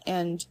doesn't.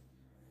 And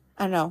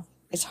I don't know,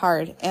 it's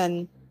hard.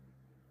 And,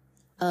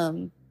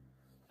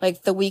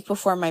 like the week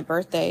before my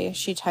birthday,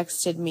 she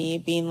texted me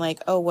being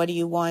like, oh, what do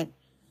you want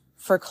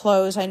for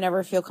clothes? I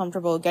never feel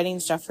comfortable getting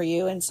stuff for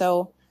you. And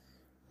so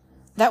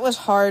that was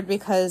hard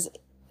because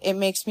it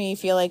makes me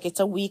feel like it's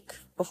a week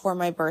before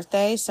my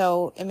birthday.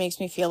 So it makes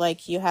me feel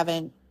like you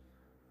haven't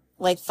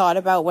like thought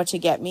about what to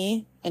get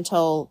me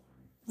until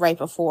right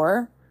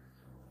before.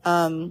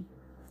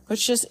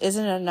 Which just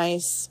isn't a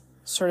nice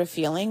sort of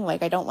feeling.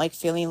 Like, I don't like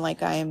feeling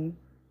like I'm,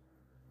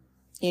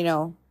 you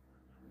know,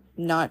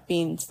 not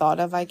being thought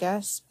of, I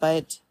guess.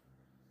 But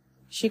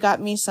she got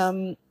me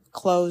some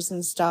clothes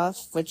and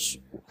stuff, which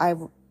I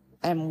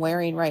am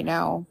wearing right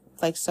now.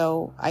 Like,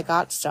 so I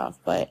got stuff,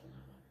 but,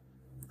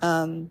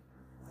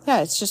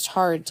 yeah, it's just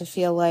hard to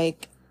feel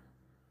like,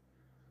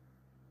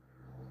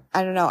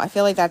 I don't know. I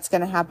feel like that's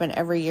going to happen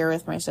every year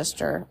with my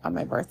sister on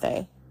my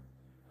birthday.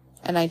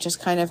 And I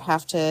just kind of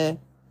have to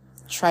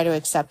try to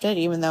accept it,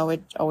 even though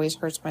it always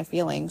hurts my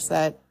feelings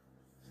that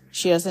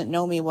she doesn't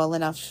know me well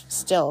enough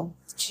still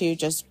to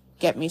just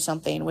get me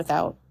something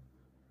without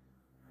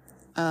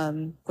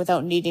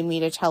needing me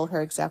to tell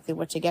her exactly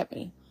what to get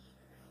me.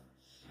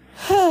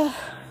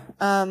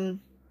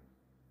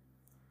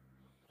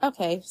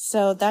 Okay,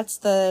 so that's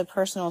the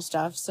personal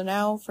stuff. So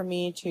now for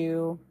me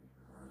to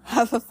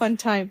have a fun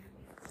time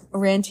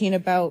ranting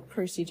about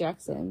Percy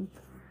Jackson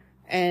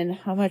and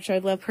how much I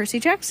love Percy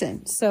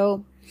Jackson.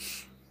 So,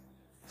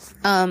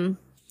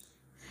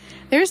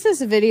 there's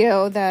this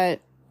video that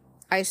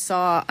I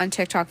saw on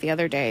TikTok the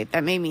other day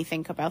that made me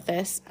think about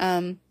this.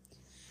 And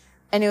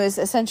it was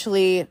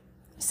essentially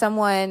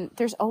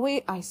there's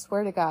always, I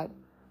swear to God,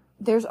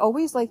 there's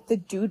always like the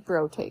dude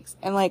bro takes.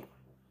 And like,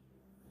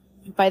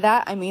 by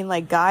that, I mean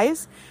like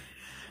guys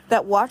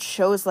that watch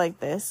shows like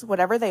this,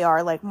 whatever they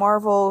are, like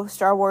Marvel,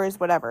 Star Wars,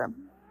 whatever.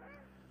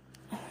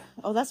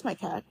 Oh, that's my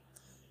cat.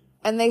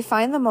 And they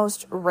find the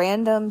most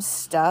random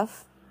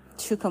stuff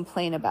to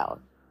complain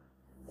about.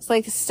 It's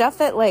like stuff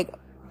that like,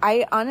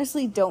 I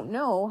honestly don't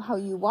know how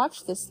you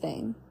watch this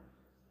thing.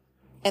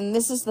 And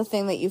this is the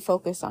thing that you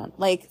focus on.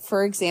 Like,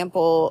 for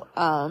example,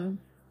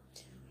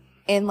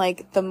 in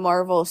like the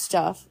Marvel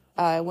stuff,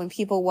 when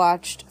people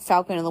watched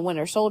Falcon and the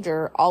Winter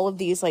Soldier, all of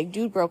these like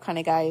dude bro kind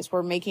of guys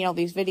were making all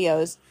these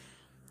videos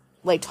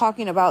like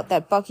talking about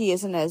that Bucky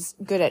isn't as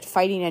good at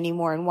fighting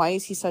anymore, and why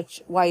is he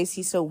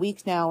so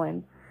weak now,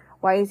 and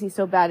why is he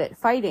so bad at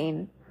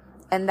fighting?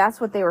 And that's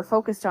what they were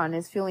focused on,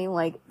 is feeling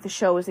like the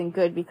show isn't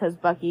good because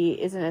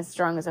Bucky isn't as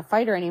strong as a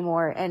fighter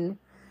anymore. And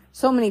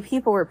so many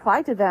people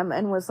replied to them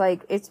and was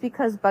like, it's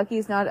because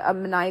Bucky's not a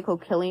maniacal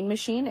killing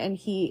machine, and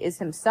he is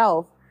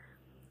himself,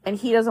 and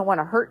he doesn't want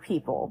to hurt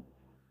people.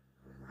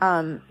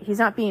 He's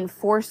not being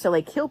forced to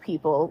like kill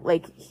people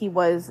like he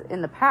was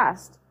in the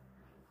past.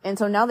 And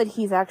so now that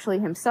he's actually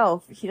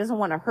himself, he doesn't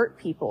want to hurt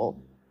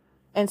people.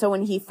 And so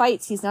when he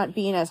fights, he's not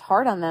being as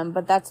hard on them,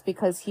 but that's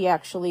because he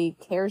actually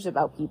cares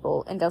about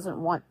people and doesn't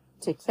want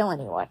to kill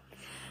anyone.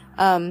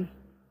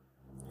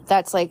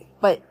 That's like,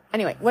 but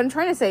anyway, what I'm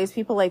trying to say is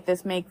people like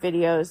this make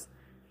videos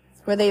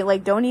where they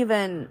like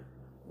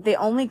they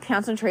only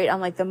concentrate on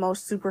like the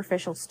most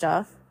superficial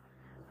stuff,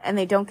 and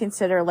they don't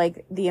consider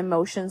like the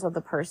emotions of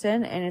the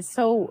person. And it's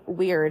so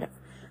weird.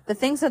 The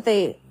things that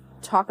they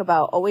talk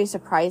about always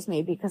surprise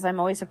me, because I'm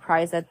always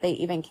surprised that they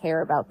even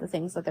care about the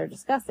things that they're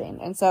discussing.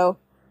 And so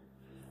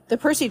the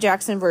Percy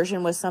Jackson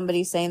version was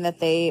somebody saying that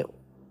they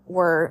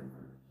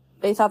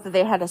thought that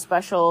they had a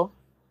special,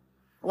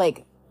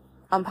 like,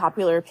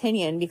 unpopular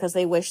opinion because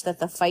they wish that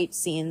the fight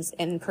scenes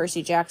in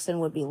Percy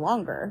Jackson would be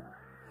longer.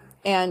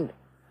 And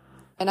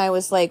I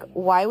was like,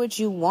 why would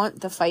you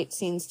want the fight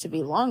scenes to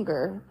be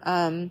longer?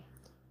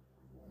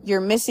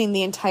 You're missing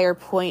the entire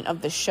point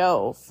of the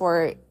show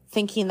for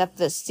thinking that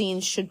the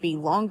scenes should be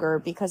longer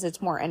because it's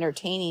more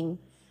entertaining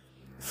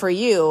for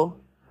you.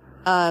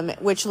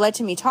 Which led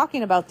to me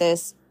talking about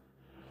this,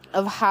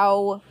 of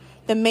how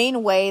the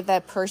main way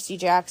that Percy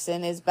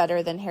Jackson is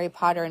better than Harry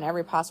Potter in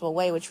every possible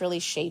way, which really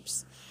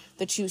shapes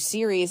the two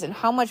series, and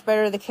how much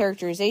better the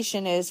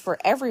characterization is for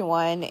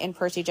everyone in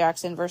Percy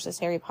Jackson versus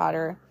Harry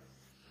Potter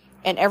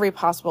in every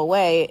possible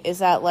way, is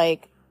that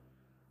like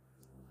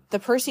the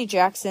Percy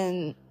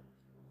Jackson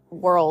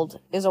world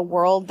is a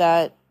world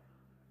that,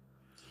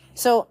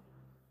 so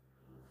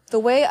the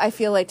way I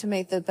feel like to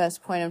make the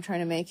best point I'm trying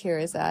to make here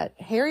is that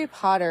Harry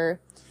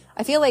Potter,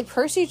 I feel like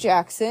Percy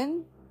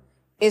Jackson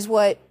is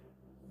what,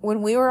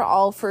 when we were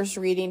all first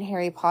reading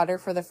Harry Potter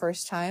for the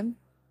first time,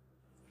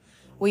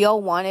 we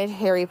all wanted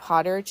Harry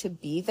Potter to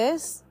be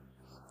this,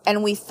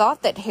 and we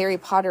thought that Harry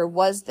Potter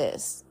was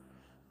this.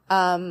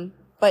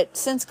 But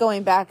since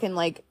going back and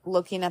like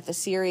looking at the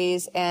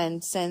series,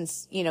 and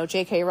since, you know,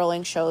 J.K.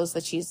 Rowling shows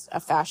that she's a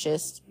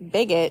fascist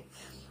bigot,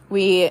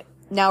 we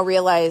now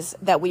realize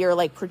that we are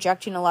like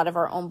projecting a lot of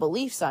our own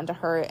beliefs onto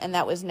her, and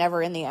that was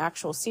never in the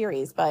actual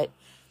series. But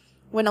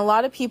when a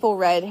lot of people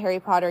read Harry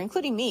Potter,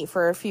 including me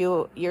for a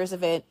few years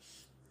of it,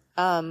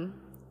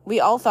 we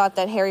all thought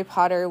that Harry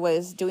Potter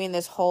was doing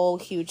this whole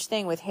huge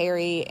thing with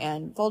Harry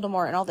and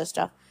Voldemort and all this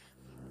stuff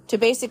to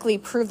basically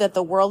prove that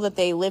the world that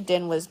they lived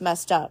in was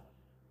messed up.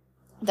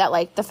 That,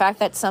 like, the fact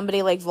that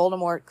somebody like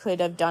Voldemort could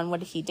have done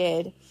what he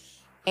did,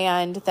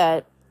 and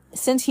that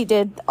since he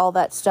did all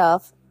that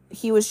stuff,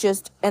 he was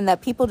just, and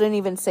that people didn't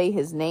even say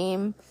his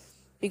name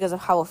because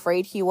of how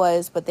afraid he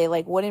was, but they,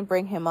 like, wouldn't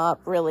bring him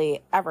up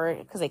really ever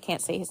because they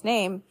can't say his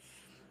name.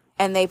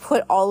 And they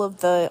put all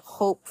of the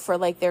hope for,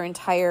 like, their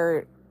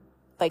entire,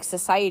 like,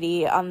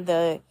 society on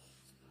the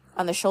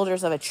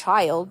shoulders of a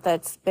child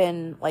that's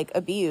been, like,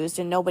 abused,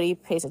 and nobody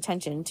pays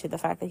attention to the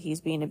fact that he's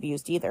being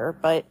abused either.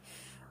 But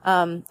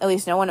at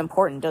least no one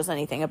important does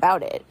anything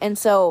about it. And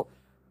so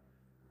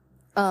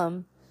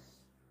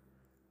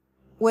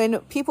when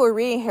people were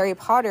reading Harry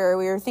Potter,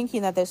 we were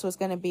thinking that this was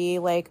going to be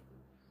like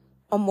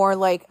a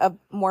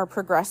more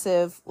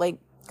progressive, like,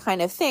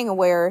 kind of thing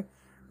where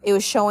it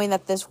was showing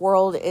that this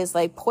world is,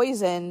 like,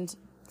 poisoned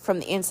from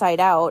the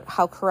inside out,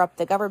 how corrupt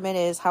the government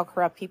is, how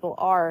corrupt people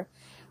are,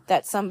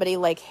 that somebody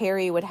like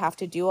Harry would have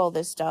to do all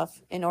this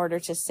stuff in order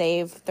to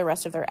save the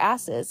rest of their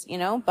asses, you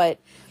know? But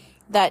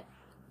that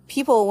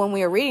people, when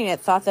we were reading it,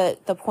 thought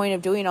that the point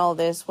of doing all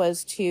this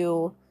was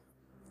to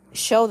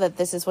show that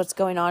this is what's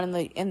going on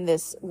in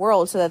this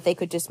world so that they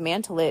could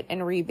dismantle it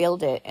and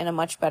rebuild it in a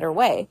much better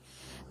way.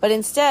 But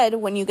instead,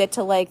 when you get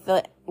to, like,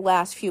 the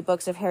last few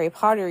books of Harry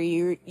Potter,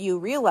 you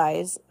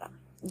realize,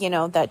 you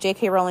know, that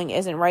J.K. Rowling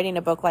isn't writing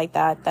a book like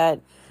that, that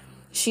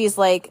she's,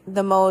 like,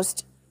 the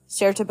most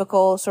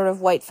stereotypical sort of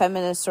white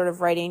feminist sort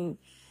of writing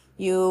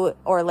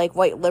or, like,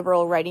 white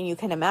liberal writing you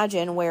can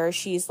imagine, where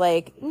she's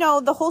like, no,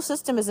 the whole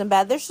system isn't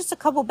bad. There's just a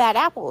couple bad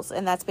apples.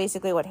 And that's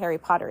basically what Harry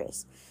Potter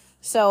is.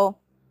 So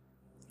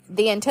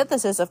the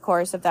antithesis, of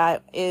course, of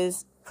that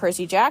is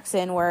Percy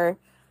Jackson,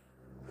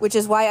 which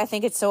is why I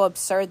think it's so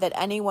absurd that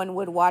anyone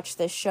would watch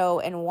this show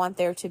and want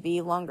there to be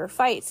longer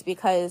fights,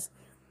 because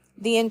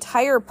the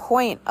entire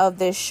point of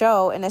this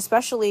show, and I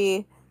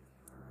especially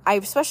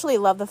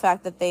love the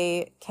fact that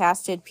they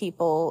casted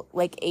people,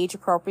 like, age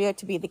appropriate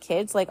to be the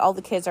kids. Like, all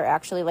the kids are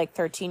actually, like,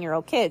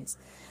 13-year-old kids.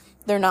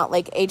 They're not,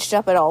 like, aged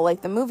up at all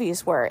like the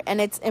movies were. And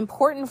it's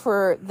important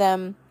for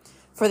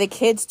the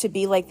kids to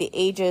be, like, the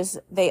ages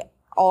they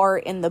are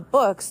in the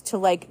books to,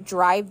 like,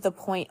 drive the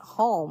point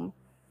home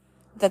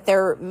that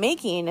they're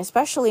making,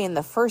 especially in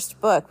the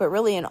first book, but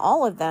really in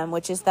all of them,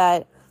 which is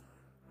that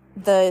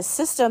the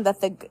system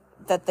that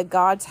the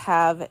gods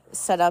have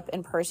set up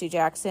in Percy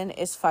Jackson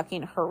is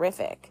fucking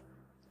horrific,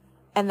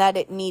 and that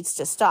it needs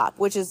to stop,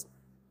 which is,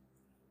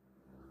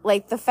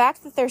 like, the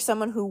fact that there's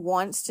someone who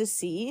wants to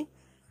see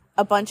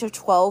a bunch of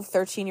 12,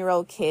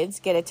 13-year-old kids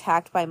get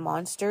attacked by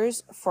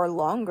monsters for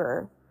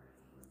longer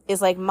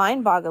is, like,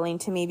 mind-boggling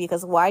to me,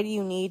 because why do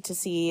you need to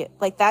see,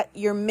 like, that?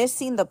 You're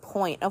missing the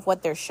point of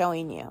what they're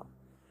showing you.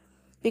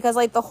 Because,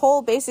 like, the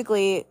whole,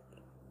 basically,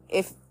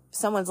 if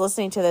someone's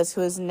listening to this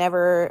who has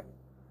never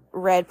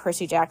read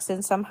Percy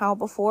Jackson somehow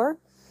before,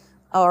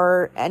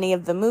 or any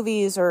of the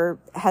movies, or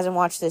hasn't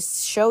watched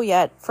this show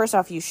yet, first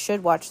off, you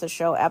should watch the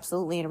show,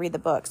 absolutely, and read the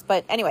books.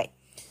 But anyway,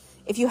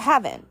 if you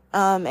haven't,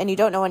 and you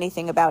don't know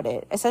anything about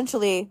it,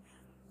 essentially,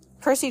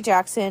 Percy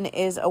Jackson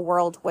is a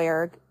world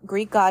where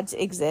Greek gods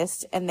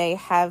exist, and they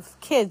have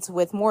kids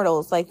with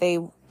mortals, like they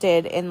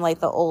did in,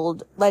 like, the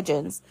old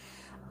legends.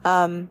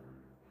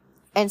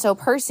 And so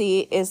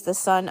Percy is the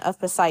son of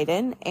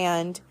Poseidon,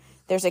 and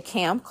there's a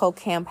camp called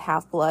Camp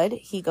Half-Blood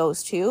he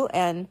goes to,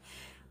 and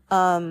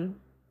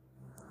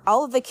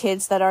all of the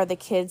kids that are the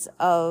kids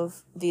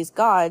of these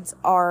gods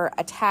are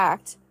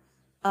attacked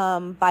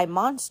by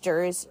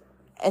monsters,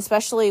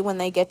 especially when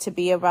they get to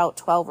be about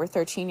 12 or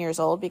 13 years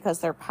old, because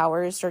their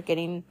powers are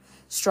getting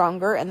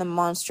stronger, and the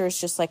monsters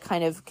just, like,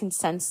 kind of can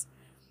sense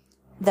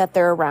that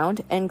they're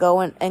around and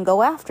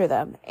go after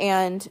them.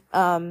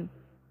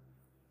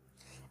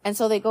 And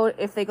so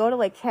if they go to,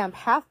 like, Camp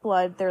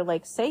Half-Blood, they're,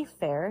 like, safe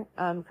there,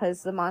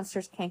 because the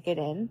monsters can't get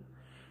in,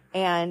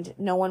 and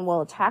no one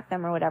will attack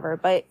them or whatever.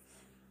 But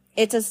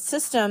it's a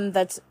system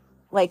that's,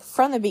 like,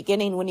 from the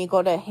beginning, when you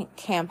go to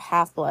Camp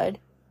Half-Blood,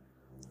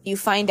 you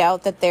find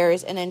out that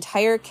there's an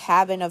entire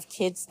cabin of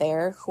kids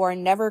there who are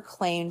never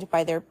claimed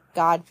by their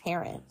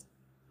godparent.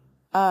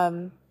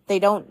 They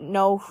don't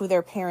know who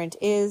their parent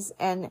is,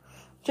 and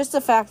just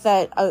the fact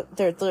that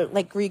they're,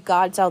 like, Greek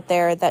gods out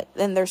there,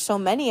 and there's so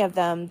many of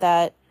them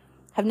that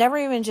have never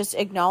even just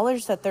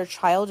acknowledged that their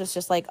child is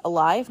just, like,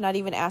 alive, not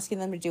even asking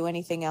them to do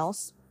anything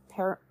else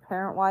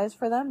parent-wise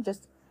for them,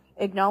 just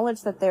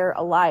acknowledge that they're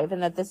alive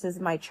and that this is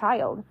my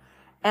child.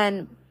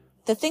 And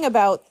the thing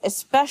about,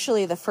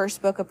 especially the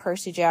first book of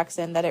Percy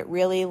Jackson, that it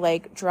really,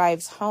 like,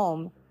 drives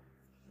home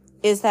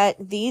is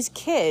that these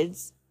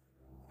kids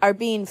are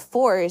being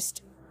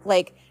forced,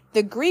 like,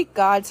 the Greek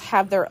gods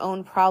have their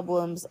own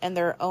problems and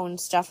their own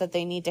stuff that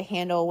they need to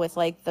handle with,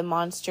 like, the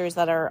monsters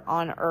that are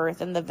on Earth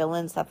and the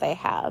villains that they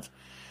have.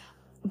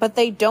 But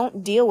they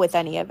don't deal with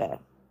any of it.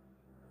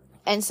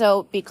 And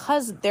so,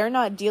 because they're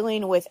not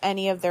dealing with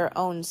any of their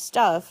own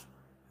stuff,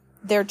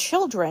 their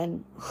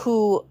children,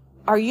 who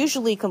are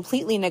usually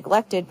completely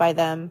neglected by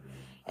them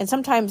and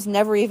sometimes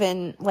never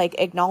even like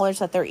acknowledge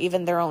that they're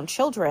even their own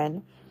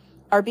children,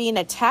 are being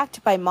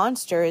attacked by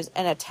monsters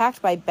and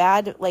attacked by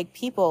bad like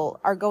people,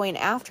 are going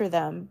after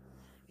them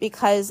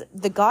because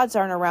the gods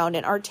aren't around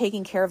and aren't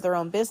taking care of their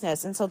own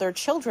business. And so their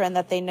children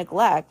that they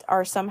neglect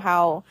are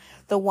somehow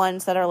the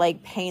ones that are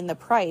like paying the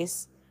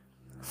price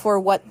for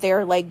what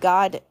their like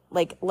God,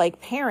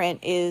 like parent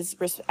is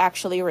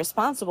actually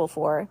responsible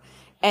for.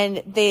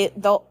 And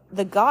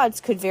the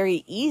gods could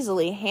very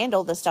easily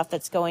handle the stuff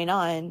that's going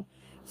on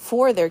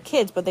for their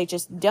kids, but they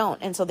just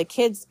don't. And so the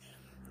kids,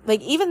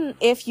 like, even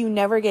if you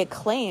never get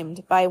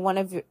claimed by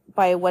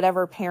by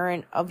whatever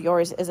parent of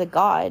yours is a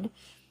god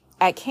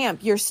at camp,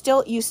 you're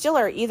still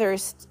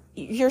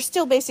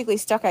basically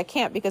stuck at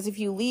camp, because if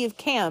you leave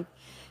camp,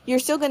 you're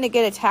still going to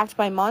get attacked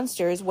by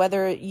monsters,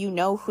 whether you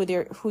know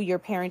who your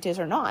parent is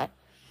or not.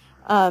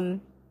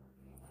 And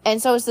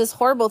so it's this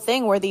horrible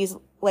thing where these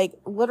like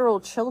literal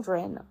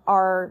children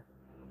are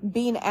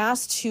being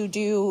asked to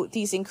do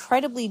these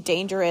incredibly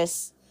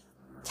dangerous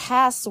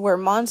tasks where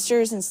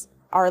monsters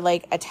are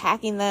like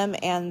attacking them,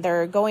 and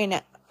they're going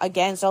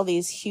against all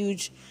these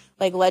huge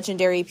like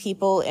legendary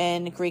people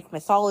in Greek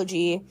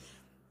mythology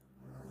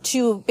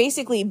to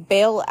basically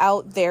bail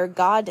out their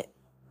god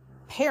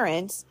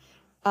parents,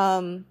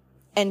 and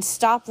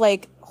stop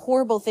like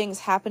horrible things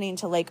happening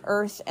to like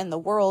Earth and the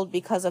world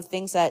because of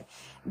things that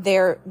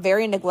their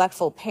very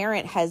neglectful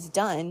parent has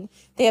done.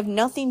 They have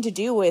nothing to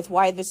do with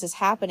why this is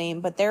happening,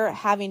 but they're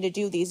having to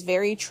do these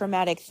very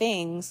traumatic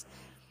things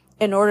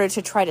in order to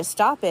try to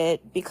stop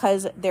it,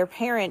 because their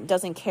parent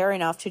doesn't care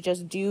enough to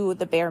just do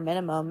the bare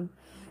minimum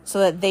so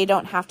that they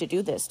don't have to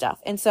do this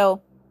stuff. And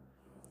so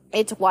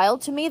it's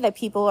wild to me that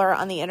people are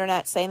on the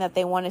internet saying that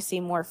they want to see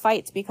more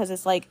fights, because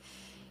it's like,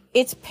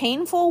 it's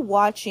painful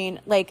watching.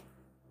 Like,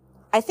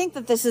 I think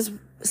that this is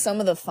some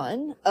of the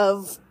fun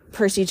of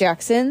Percy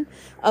Jackson,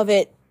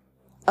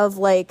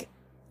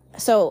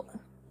 so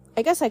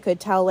I guess I could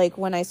tell like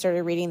when I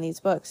started reading these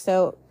books.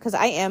 So, cause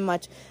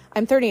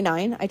I'm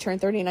 39. I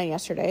turned 39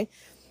 yesterday.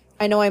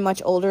 I know I'm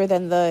much older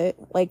than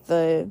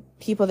the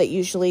people that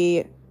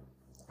usually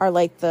are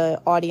like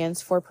the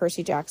audience for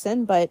Percy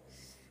Jackson. But,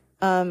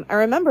 I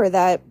remember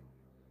that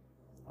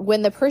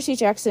when the Percy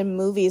Jackson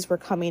movies were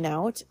coming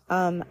out,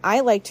 I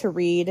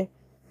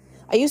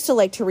used to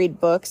like to read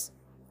books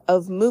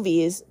of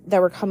movies that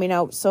were coming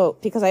out. So,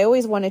 because I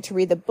always wanted to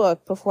read the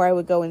book before I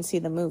would go and see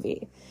the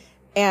movie.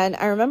 And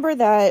I remember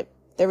that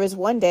there was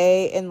one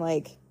day in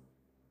like,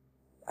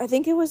 I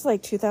think it was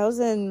like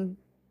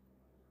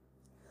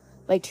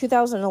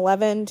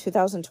 2011,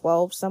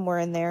 2012, somewhere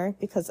in there,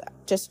 because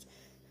just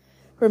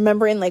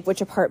remembering like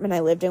which apartment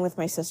I lived in with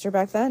my sister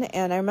back then.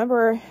 And I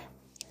remember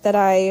that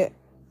I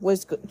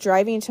was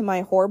driving to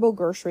my horrible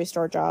grocery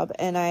store job,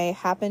 and I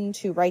happened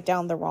to write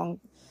down the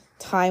wrong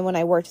time when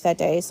I worked that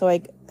day. So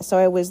I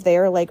was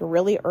there like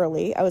really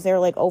early. I was there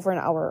like over an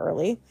hour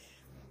early.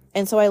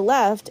 And so I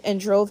left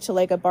and drove to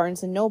like a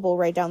Barnes and Noble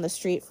right down the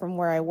street from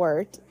where I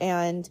worked.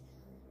 And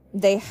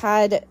they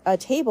had a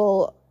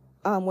table,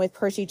 with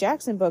Percy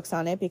Jackson books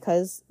on it,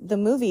 because the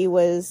movie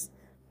was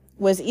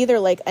either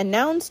like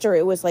announced or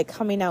it was like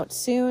coming out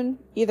soon.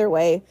 Either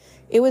way,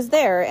 it was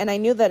there. And I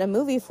knew that a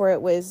movie for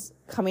it was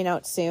coming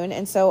out soon.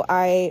 And so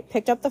I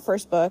picked up the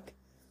first book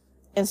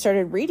and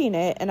started reading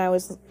it, and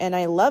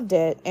I loved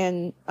it,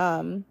 and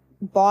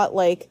bought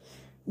like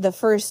that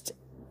first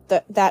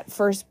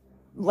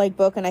like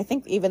book, and I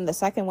think even the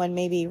second one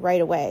maybe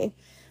right away,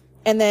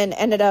 and then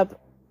ended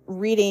up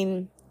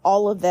reading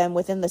all of them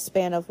within the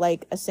span of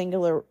like a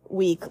singular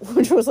week,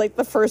 which was like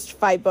the first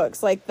 5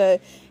 books. Like the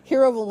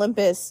Hero of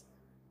Olympus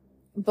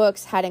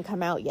books hadn't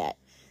come out yet,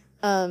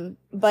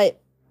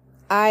 but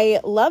I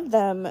loved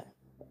them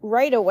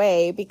right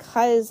away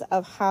because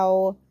of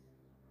how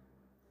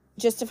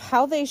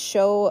they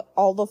show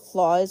all the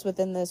flaws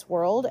within this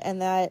world,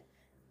 and that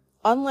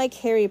unlike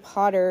Harry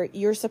Potter,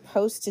 you're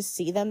supposed to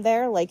see them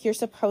there. Like, you're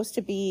supposed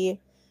to be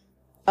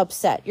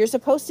upset. You're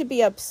supposed to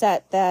be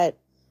upset that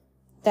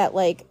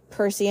like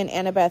Percy and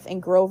Annabeth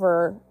and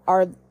Grover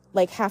are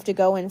like have to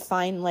go and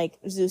find like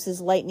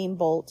Zeus's lightning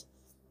bolt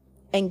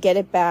and get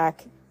it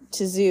back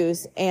to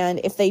Zeus.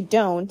 And if they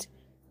don't,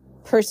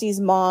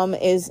 Percy's mom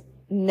is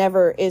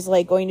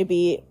like going to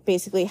be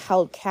basically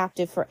held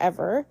captive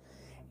forever.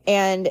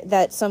 And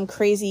that some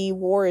crazy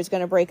war is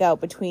going to break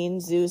out between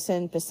Zeus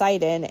and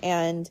Poseidon,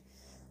 and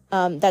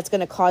that's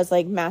going to cause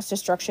like mass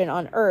destruction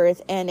on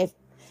Earth. And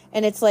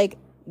it's like,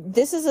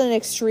 this is an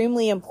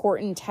extremely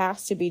important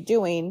task to be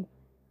doing,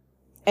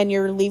 and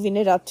you're leaving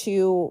it up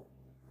to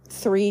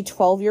 3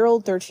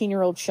 12-year-old,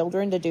 13-year-old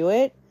children to do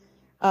it,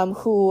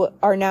 who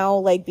are now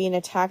like being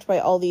attacked by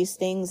all these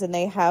things, and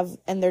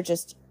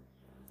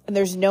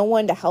there's no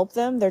one to help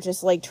them. They're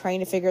just like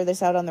trying to figure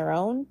this out on their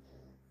own.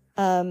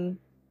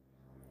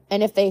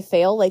 And if they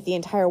fail, like the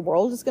entire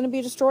world is going to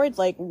be destroyed.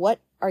 Like,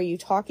 what are you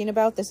talking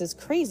about? This is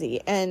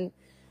crazy. And,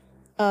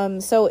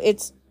 so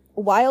it's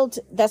wild.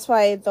 That's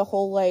why the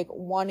whole, like,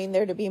 wanting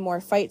there to be more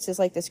fights is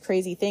like this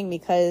crazy thing,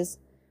 because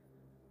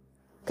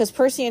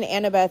Percy and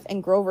Annabeth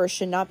and Grover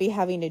should not be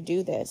having to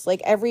do this.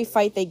 Like, every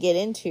fight they get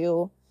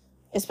into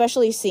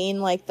especially seeing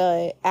like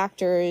the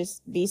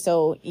actors be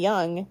so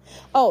young.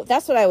 Oh,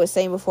 that's what I was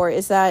saying before,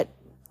 is that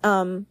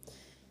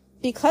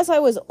because I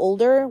was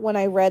older when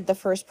I read the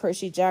first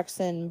Percy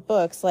Jackson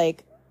books,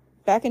 like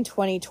back in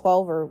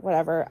 2012 or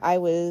whatever, I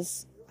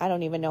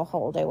don't even know how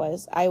old I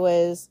was. I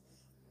was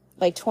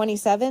like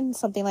 27,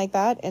 something like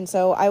that. And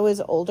so I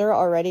was older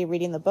already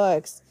reading the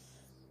books.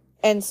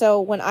 And so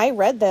when I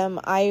read them,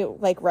 I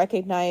like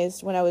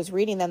recognized when I was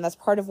reading them, that's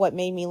part of what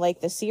made me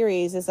like the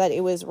series, is that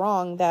it was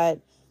wrong that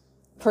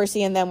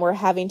Percy and them were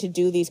having to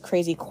do these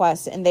crazy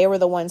quests, and they were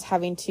the ones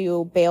having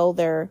to bail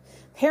their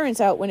parents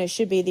out when it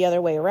should be the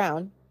other way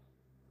around.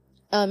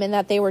 And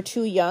that they were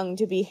too young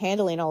to be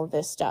handling all of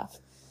this stuff.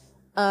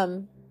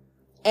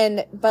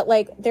 But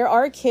like, there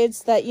are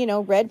kids that, you know,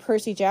 read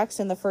Percy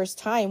Jackson the first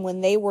time when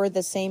they were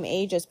the same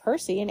age as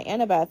Percy and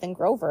Annabeth and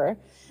Grover.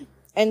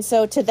 And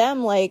so to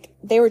them, like,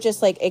 they were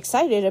just like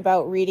excited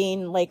about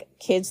reading like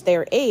kids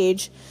their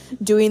age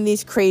doing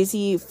these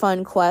crazy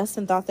fun quests,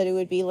 and thought that it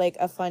would be like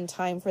a fun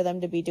time for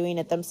them to be doing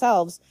it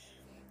themselves.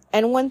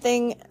 And one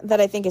thing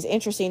that I think is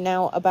interesting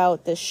now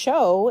about the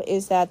show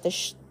is that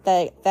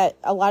that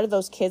a lot of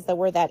those kids that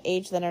were that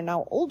age that are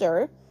now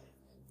older,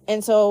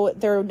 and so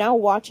they're now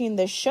watching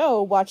this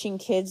show, watching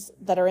kids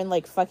that are in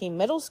like fucking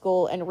middle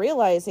school, and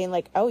realizing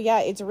like, oh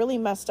yeah, it's really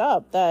messed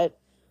up that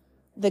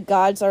the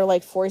gods are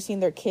like forcing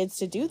their kids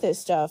to do this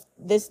stuff.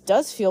 This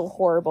does feel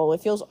horrible.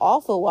 It feels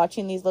awful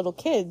watching these little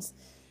kids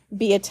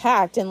be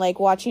attacked, and like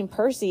watching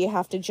Percy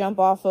have to jump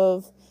off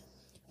of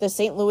the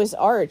St. Louis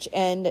Arch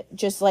and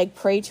just like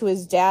pray to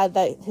his dad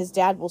that his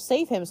dad will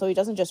save him so he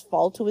doesn't just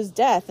fall to his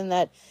death, and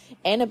that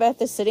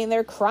Annabeth is sitting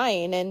there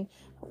crying and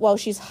while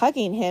she's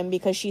hugging him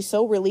because she's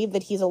so relieved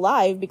that he's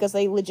alive, because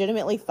they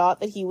legitimately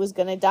thought that he was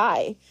gonna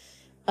die.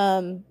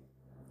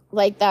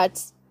 Like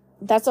that's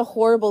a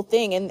horrible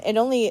thing.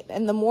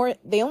 And the more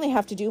they only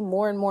have to do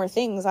more and more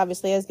things,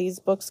 obviously, as these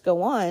books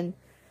go on.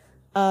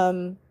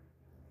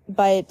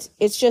 But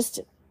it's just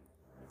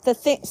the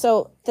thing.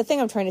 So the thing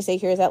I'm trying to say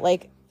here is that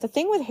like the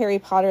thing with Harry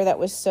Potter that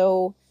was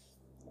so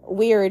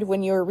weird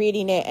when you were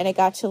reading it, and it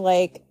got to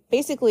like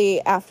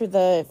basically after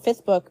the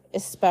 5th book,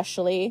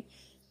 especially,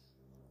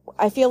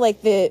 I feel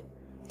like the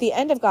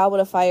end of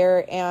Goblet of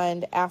Fire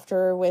and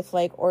after with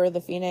like Order of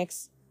the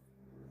Phoenix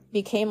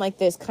became like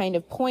this kind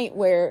of point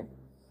where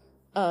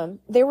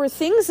there were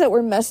things that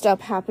were messed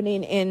up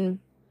happening in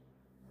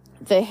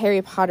the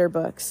Harry Potter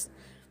books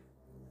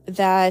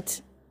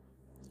that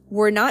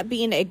were not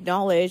being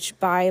acknowledged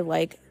by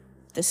like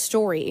the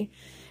story.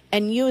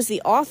 And you as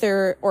the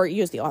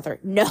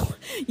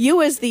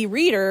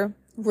reader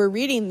were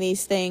reading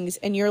these things,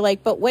 and you're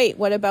like, but wait,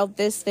 what about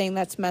this thing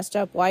that's messed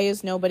up? Why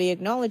is nobody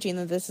acknowledging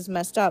that this is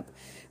messed up?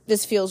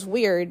 This feels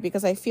weird,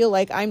 because I feel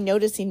like I'm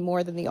noticing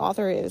more than the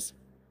author is.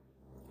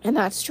 And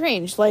that's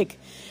strange. Like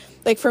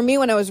for me,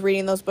 when I was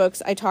reading those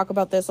books, I talk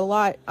about this a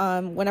lot.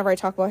 Whenever I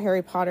talk about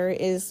Harry Potter,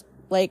 is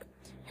like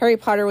Harry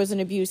Potter was an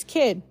abused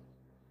kid.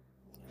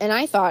 And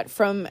I thought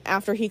from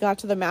after he got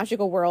to the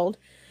magical world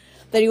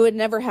that he would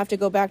never have to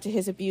go back to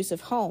his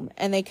abusive home.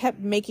 And they kept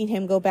making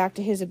him go back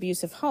to his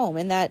abusive home.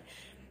 And that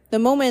the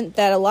moment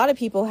that a lot of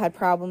people had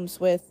problems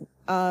with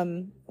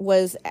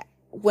was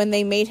when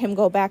they made him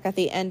go back at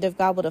the end of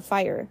Goblet of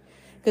Fire.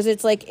 Because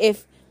it's like,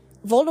 if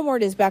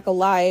Voldemort is back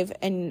alive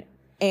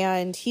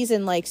and he's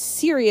in like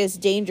serious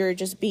danger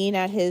just being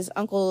at his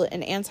uncle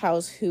and aunt's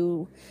house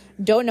who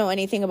don't know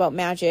anything about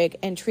magic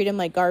and treat him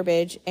like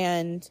garbage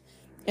and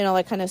all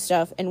that kind of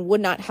stuff, and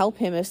would not help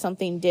him if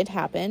something did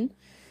happen,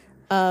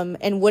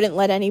 and wouldn't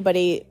let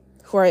anybody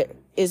who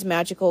is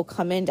magical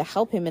come in to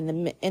help him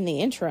in the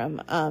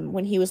interim,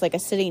 when he was like a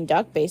sitting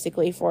duck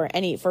basically for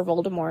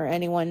Voldemort or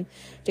anyone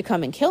to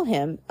come and kill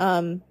him.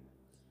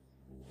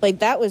 Like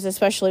that was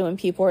especially when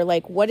people were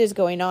like, what is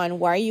going on?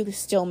 Why are you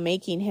still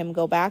making him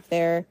go back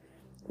there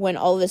when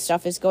all this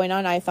stuff is going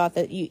on? I thought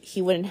that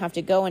he wouldn't have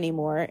to go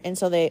anymore. And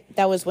so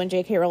that was when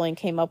J.K. Rowling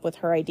came up with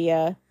her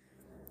idea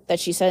that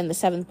she said in the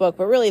 7th book.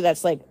 But really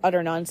that's like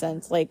utter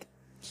nonsense. Like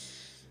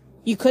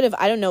you could have,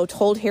 I don't know,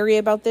 told Harry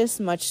about this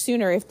much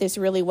sooner if this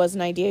really was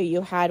an idea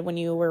you had when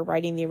you were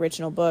writing the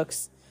original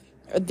books,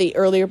 or the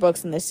earlier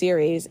books in the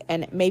series,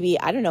 and maybe,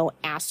 I don't know,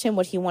 asked him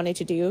what he wanted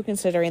to do,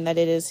 considering that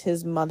it is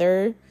his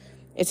mother,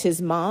 it's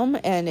his mom,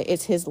 and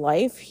it's his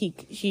life.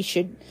 He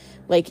should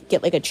like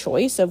get like a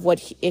choice of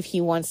if he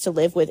wants to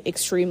live with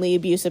extremely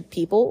abusive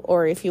people,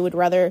 or if he would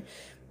rather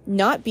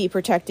not be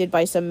protected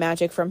by some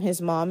magic from his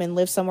mom and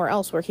live somewhere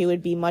else where he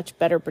would be much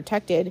better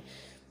protected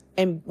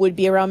and would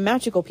be around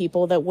magical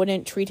people that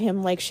wouldn't treat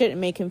him like shit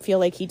and make him feel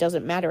like he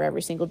doesn't matter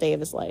every single day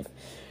of his life.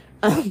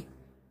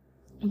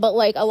 But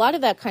like a lot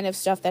of that kind of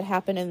stuff that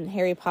happened in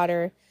Harry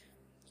Potter,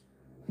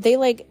 they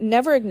like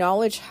never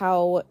acknowledge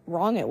how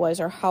wrong it was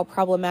or how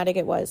problematic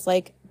it was.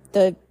 Like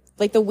the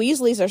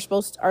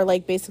Weasleys are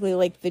like basically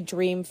like the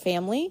dream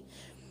family.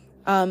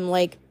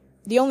 Like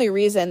the only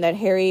reason that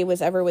Harry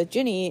was ever with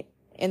Ginny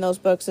in those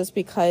books is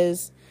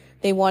because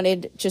they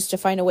wanted just to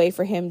find a way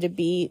for him to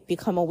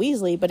become a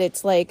Weasley. But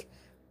it's like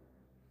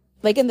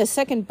in the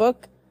 2nd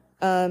book,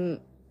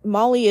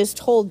 Molly is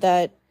told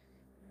that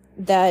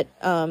that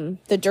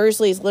the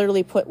Dursleys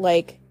literally put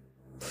like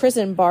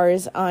prison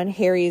bars on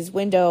Harry's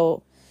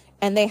window,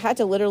 and they had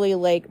to literally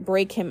like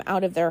break him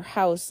out of their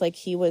house like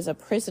he was a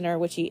prisoner,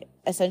 which he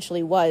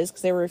essentially was,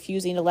 because they were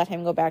refusing to let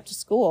him go back to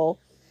school.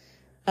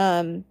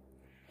 And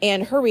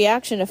her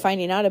reaction to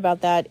finding out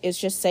about that is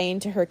just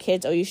saying to her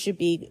kids, oh, you should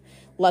be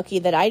lucky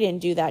that I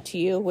didn't do that to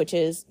you, which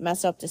is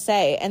messed up to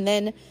say. And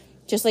then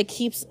just like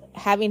keeps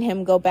having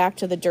him go back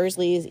to the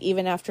Dursleys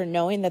even after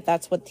knowing that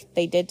that's what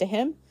they did to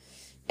him.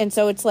 And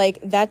so it's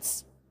like,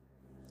 that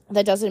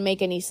doesn't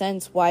make any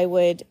sense. Why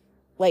would,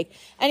 like,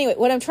 anyway,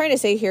 what I'm trying to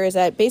say here is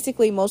that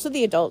basically most of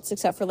the adults,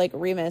 except for like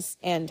Remus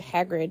and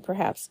Hagrid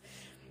perhaps,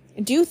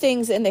 do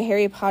things in the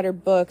Harry Potter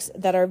books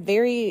that are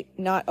very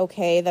not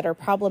okay, that are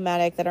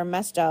problematic, that are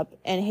messed up.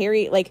 And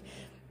Harry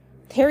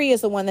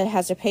is the one that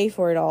has to pay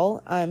for it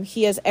all.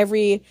 He has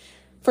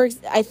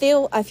I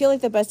feel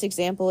like the best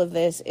example of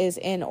this is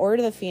in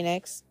Order of the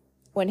Phoenix,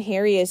 when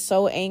Harry is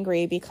so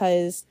angry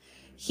because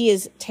he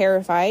is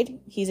terrified,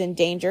 he's in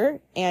danger,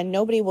 and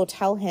nobody will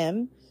tell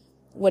him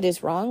what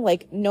is wrong.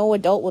 Like, no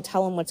adult will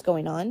tell him what's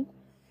going on.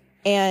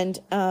 And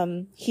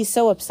he's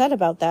so upset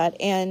about that.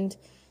 And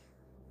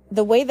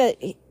the way that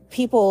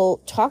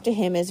people talk to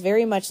him is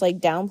very much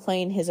like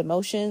downplaying his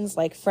emotions.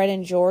 Like Fred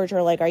and George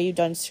are like, are you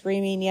done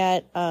screaming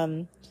yet?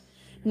 None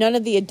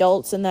of the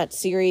adults in that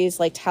series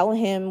like tell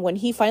him when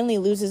he finally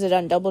loses it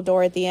on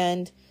Dumbledore at the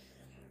end.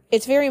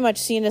 It's very much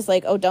seen as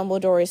like, oh,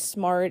 Dumbledore is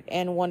smart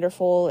and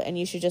wonderful, and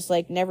you should just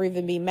like never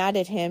even be mad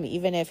at him,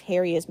 even if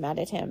Harry is mad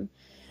at him.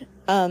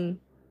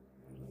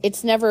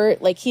 It's never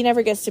like, he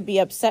never gets to be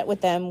upset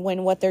with them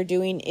when what they're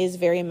doing is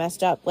very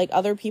messed up. Like,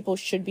 other people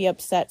should be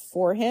upset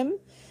for him.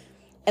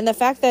 And the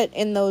fact that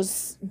in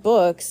those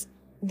books,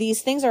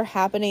 these things are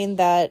happening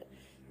that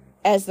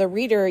as the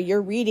reader,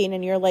 you're reading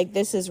and you're like,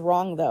 this is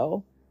wrong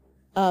though.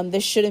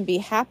 This shouldn't be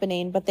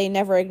happening, but they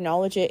never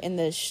acknowledge it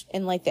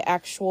in like the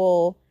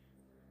actual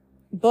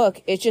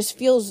book. It just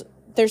feels,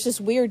 there's this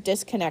weird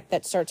disconnect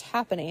that starts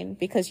happening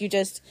because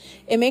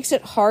it makes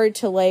it hard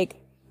to like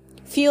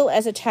feel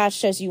as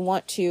attached as you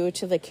want to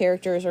the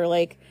characters, or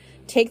like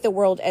take the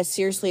world as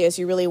seriously as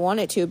you really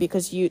want it to,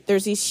 because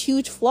there's these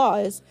huge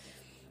flaws.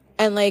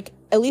 And like,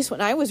 at least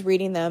when I was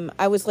reading them,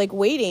 I was like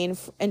waiting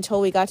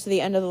until we got to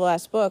the end of the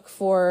last book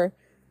for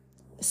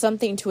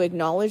something to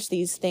acknowledge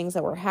these things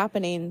that were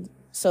happening,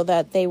 so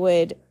that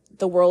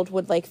the world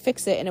would like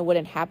fix it and it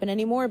wouldn't happen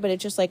anymore. But it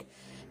just like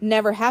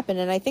never happened.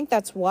 And I think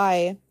that's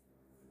why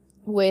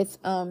with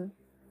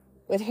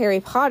Harry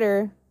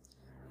Potter,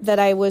 that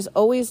I was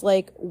always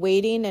like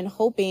waiting and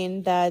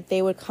hoping that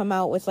they would come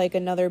out with like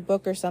another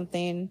book or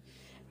something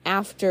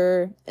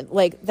after,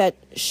 like, that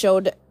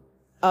showed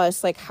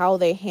us like how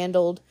they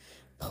handled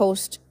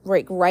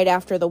right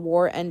after the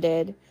war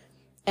ended,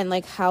 and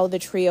like how the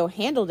trio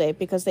handled it,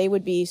 because they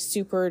would be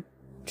super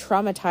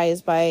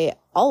traumatized by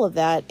all of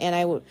that.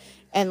 And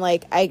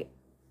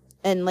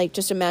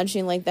just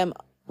imagining like them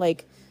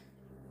like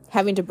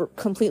having to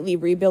completely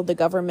rebuild the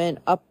government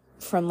up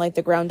from like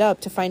the ground up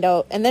to find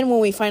out. And then when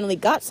we finally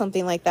got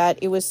something like that,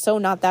 it was so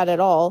not that at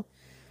all.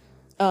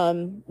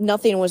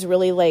 Nothing was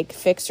really like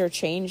fixed or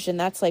changed, and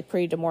that's like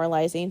pretty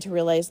demoralizing to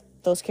realize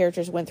those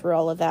characters went through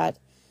all of that.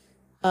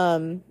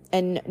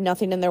 And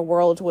nothing in their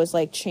world was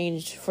like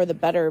changed for the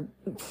better,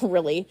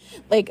 really.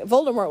 Like,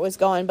 Voldemort was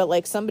gone, but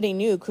like somebody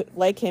new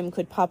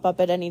could pop up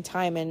at any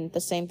time, and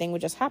the same thing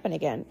would just happen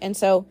again. And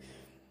so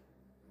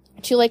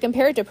to like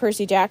compare it to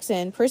Percy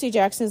Jackson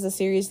is a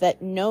series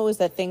that knows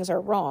that things are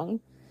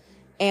wrong,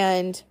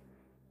 and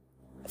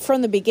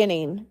from the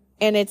beginning,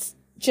 and it's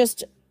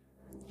just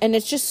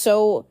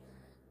so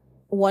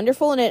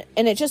wonderful,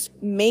 and it just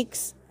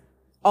makes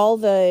all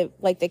the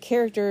like the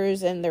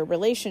characters and their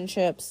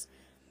relationships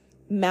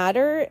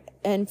matter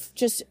and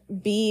just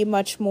be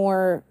much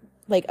more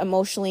like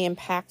emotionally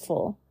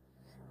impactful.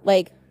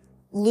 Like,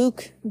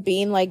 Luke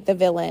being like the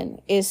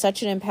villain is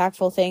such an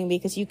impactful thing,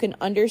 because you can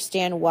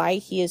understand why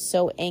he is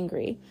so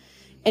angry.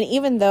 And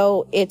even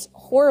though it's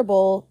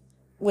horrible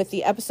with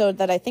the episode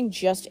that I think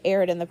just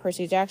aired in the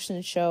Percy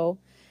Jackson show,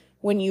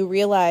 when you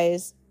read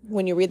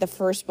the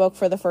first book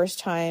for the first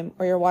time,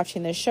 or you're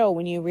watching this show,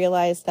 when you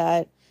realize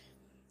that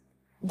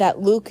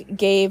Luke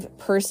gave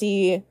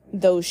Percy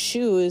those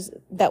shoes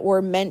that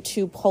were meant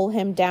to pull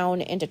him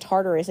down into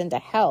Tartarus, into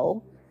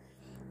hell,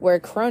 where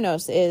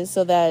Kronos is,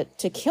 so that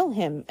to kill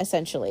him,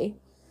 essentially,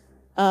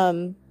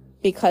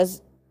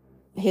 because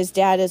his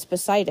dad is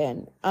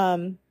Poseidon.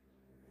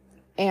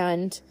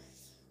 And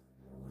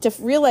to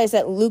realize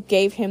that Luke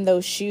gave him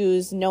those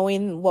shoes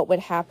knowing what would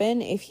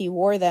happen if he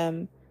wore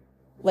them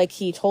like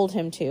he told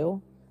him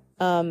to,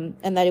 and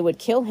that it would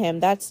kill him,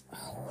 that's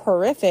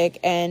horrific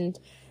and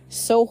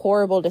so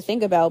horrible to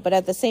think about. But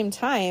at the same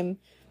time,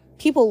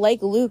 people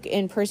like Luke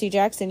in Percy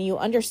Jackson, you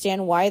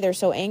understand why they're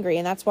so angry,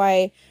 and that's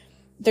why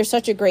they're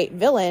such a great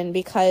villain,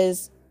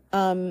 because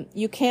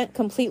you can't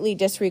completely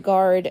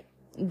disregard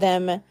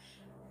them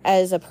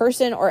as a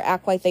person or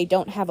act like they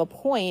don't have a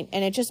point,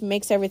 and it just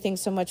makes everything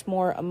so much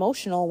more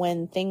emotional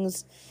when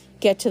things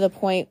get to the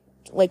point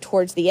like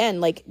towards the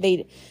end. Like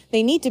they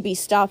need to be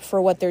stopped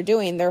for what they're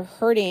doing. They're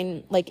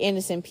hurting like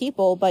innocent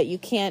people, but you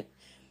can't.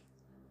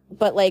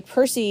 But like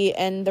Percy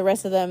and the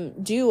rest of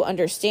them do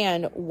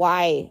understand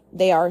why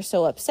they are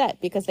so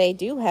upset, because they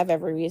do have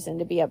every reason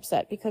to be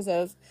upset because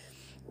of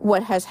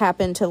what has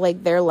happened to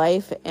like their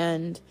life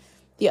and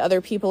the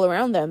other people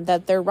around them.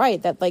 That they're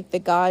right, that like the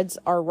gods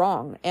are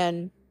wrong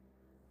and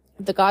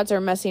the gods are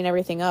messing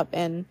everything up,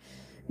 and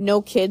no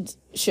kids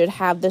should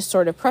have this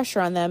sort of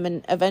pressure on them.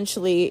 And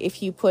eventually,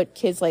 if you put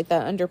kids like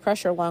that under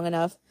pressure long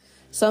enough,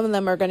 some of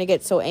them are going to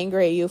get so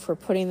angry at you for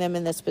putting them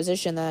in this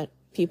position that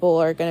people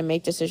are going to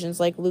make decisions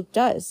like Luke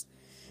does.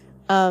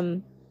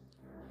 And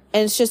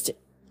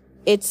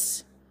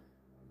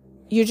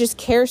you just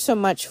care so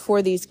much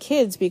for these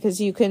kids,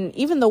 because you can,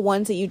 even the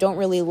ones that you don't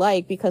really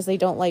like because they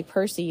don't like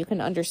Percy, you can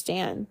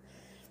understand,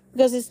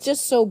 because it's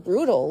just so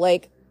brutal.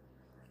 Like,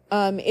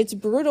 it's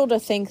brutal to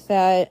think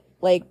that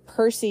like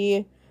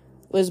Percy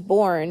was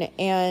born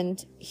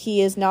and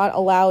he is not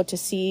allowed to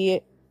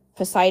see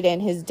Poseidon,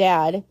 his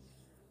dad.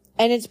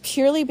 And it's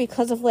purely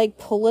because of like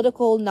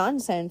political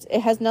nonsense.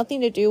 It has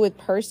nothing to do with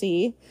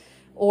Percy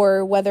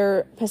or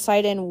whether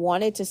Poseidon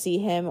wanted to see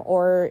him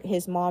or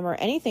his mom or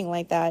anything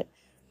like that.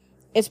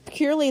 It's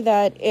purely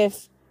that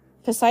if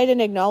Poseidon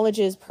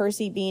acknowledges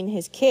Percy being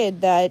his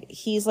kid, that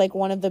he's like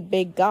one of the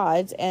big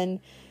gods, and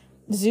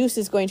Zeus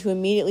is going to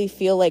immediately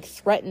feel like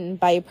threatened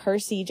by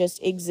Percy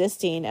just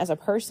existing as a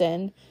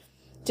person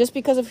just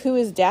because of who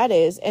his dad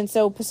is. And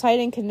so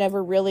Poseidon can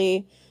never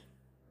really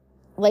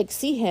like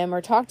see him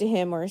or talk to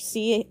him or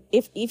see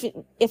if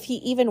he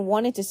even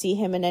wanted to see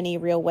him in any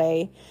real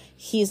way.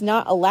 He's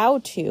not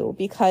allowed to,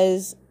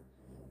 because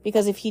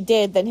if he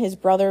did, then his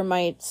brother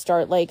might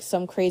start like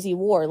some crazy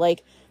war.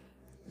 Like,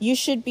 you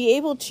should be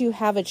able to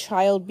have a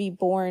child be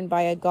born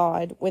by a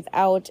god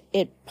without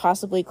it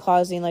possibly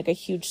causing like a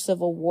huge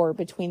civil war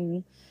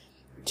between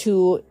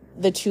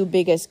the two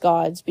biggest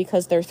gods,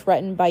 because they're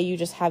threatened by you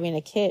just having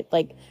a kid.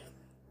 Like,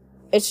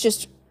 it's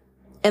just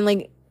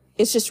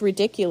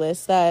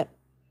ridiculous that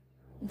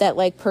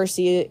like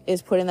Percy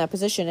is put in that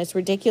position. It's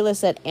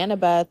ridiculous that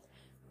Annabeth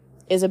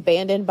is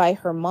abandoned by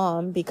her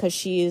mom because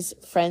she's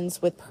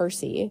friends with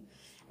Percy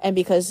and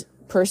because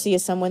Percy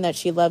is someone that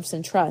she loves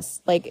and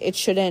trusts. Like,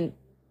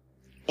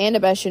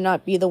 Annabeth should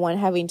not be the one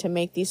having to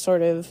make these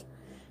sort of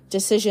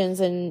decisions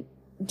and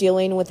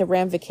dealing with the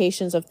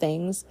ramifications of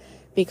things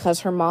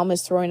because her mom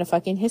is throwing a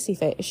fucking hissy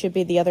fit. It should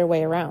be the other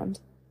way around.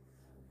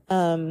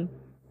 And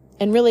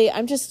really,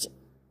 I'm just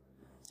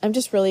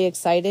really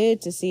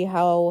excited to see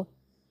how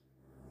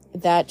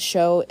that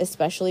show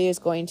especially is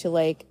going to,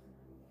 like,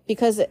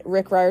 because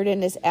Rick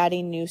Riordan is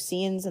adding new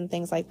scenes and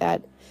things like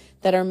that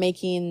are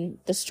making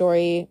the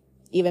story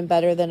even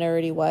better than it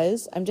already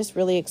was. I'm just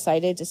really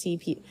excited to see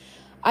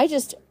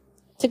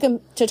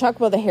to talk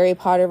about the Harry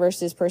Potter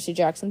versus Percy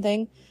Jackson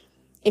thing.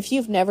 If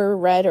you've never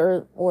read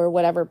or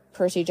whatever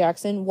Percy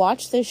Jackson,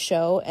 watch this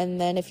show,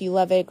 and then if you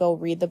love it, go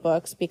read the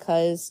books,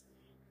 because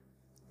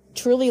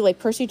truly, like,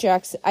 Percy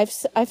Jackson, I've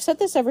said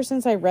this ever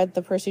since I read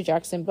the Percy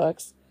Jackson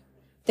books.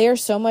 They are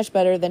so much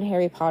better than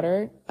Harry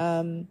Potter.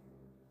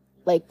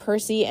 Like,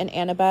 Percy and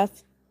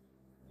Annabeth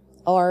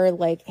are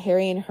like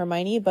Harry and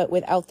Hermione, but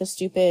without the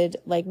stupid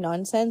like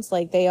nonsense.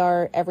 Like, they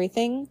are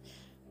everything.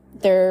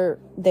 Their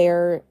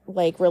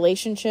like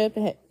relationship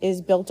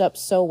is built up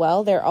so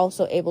well. They're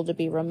also able to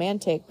be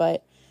romantic,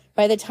 but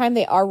by the time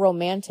they are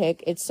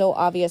romantic, it's so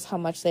obvious how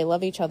much they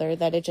love each other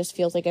that it just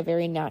feels like a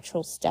very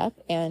natural step.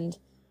 And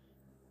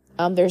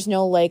there's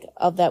no like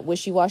of that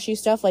wishy-washy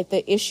stuff. Like,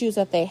 the issues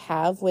that they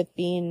have with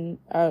being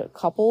a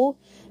couple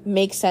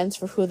make sense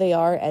for who they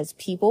are as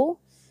people.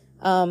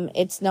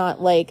 It's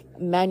not like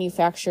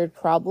manufactured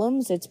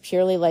problems. It's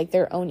purely like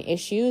their own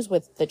issues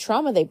with the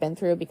trauma they've been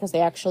through, because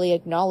they actually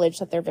acknowledge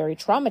that they're very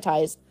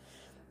traumatized,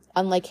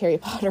 unlike Harry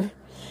Potter.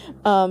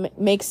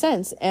 Makes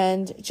sense.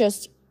 And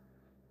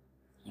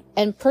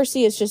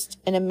Percy is just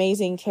an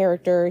amazing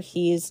character.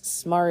 He's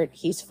smart.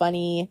 He's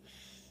funny.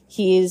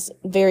 He's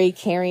very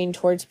caring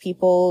towards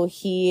people.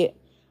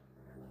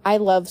 I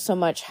love so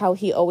much how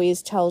he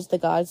always tells the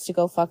gods to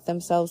go fuck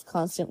themselves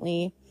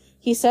constantly.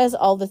 He says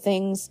all the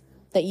things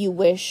that you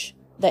wish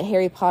that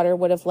Harry Potter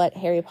would have let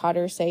Harry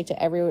Potter say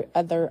to every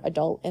other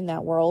adult in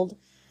that world,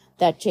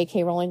 that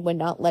J.K. Rowling would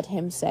not let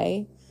him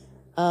say.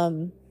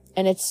 And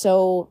it's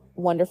so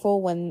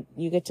wonderful when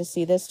you get to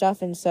see this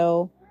stuff. And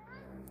so,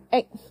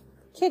 hey,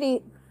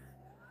 kitty.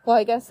 Well,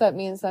 I guess that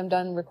means I'm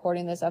done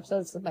recording this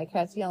episode, so my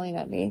cat's yelling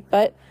at me.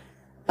 But,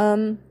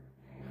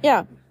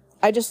 yeah,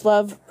 I just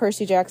love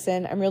Percy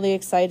Jackson. I'm really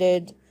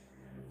excited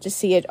to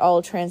see it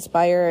all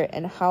transpire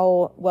and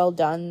how well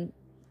done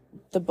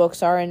the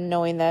books are, and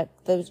knowing that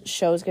the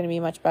show is going to be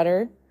much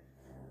better.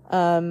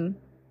 Yeah,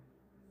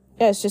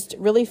 it's just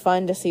really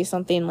fun to see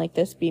something like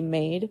this be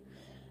made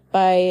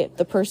by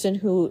the person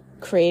who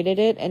created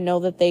it and know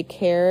that they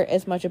care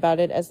as much about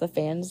it as the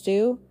fans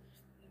do,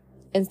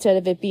 instead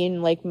of it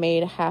being like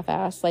made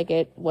half-assed like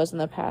it was in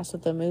the past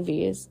with the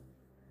movies.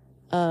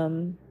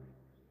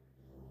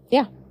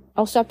 Yeah,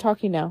 I'll stop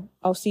talking now.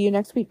 I'll see you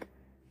next week.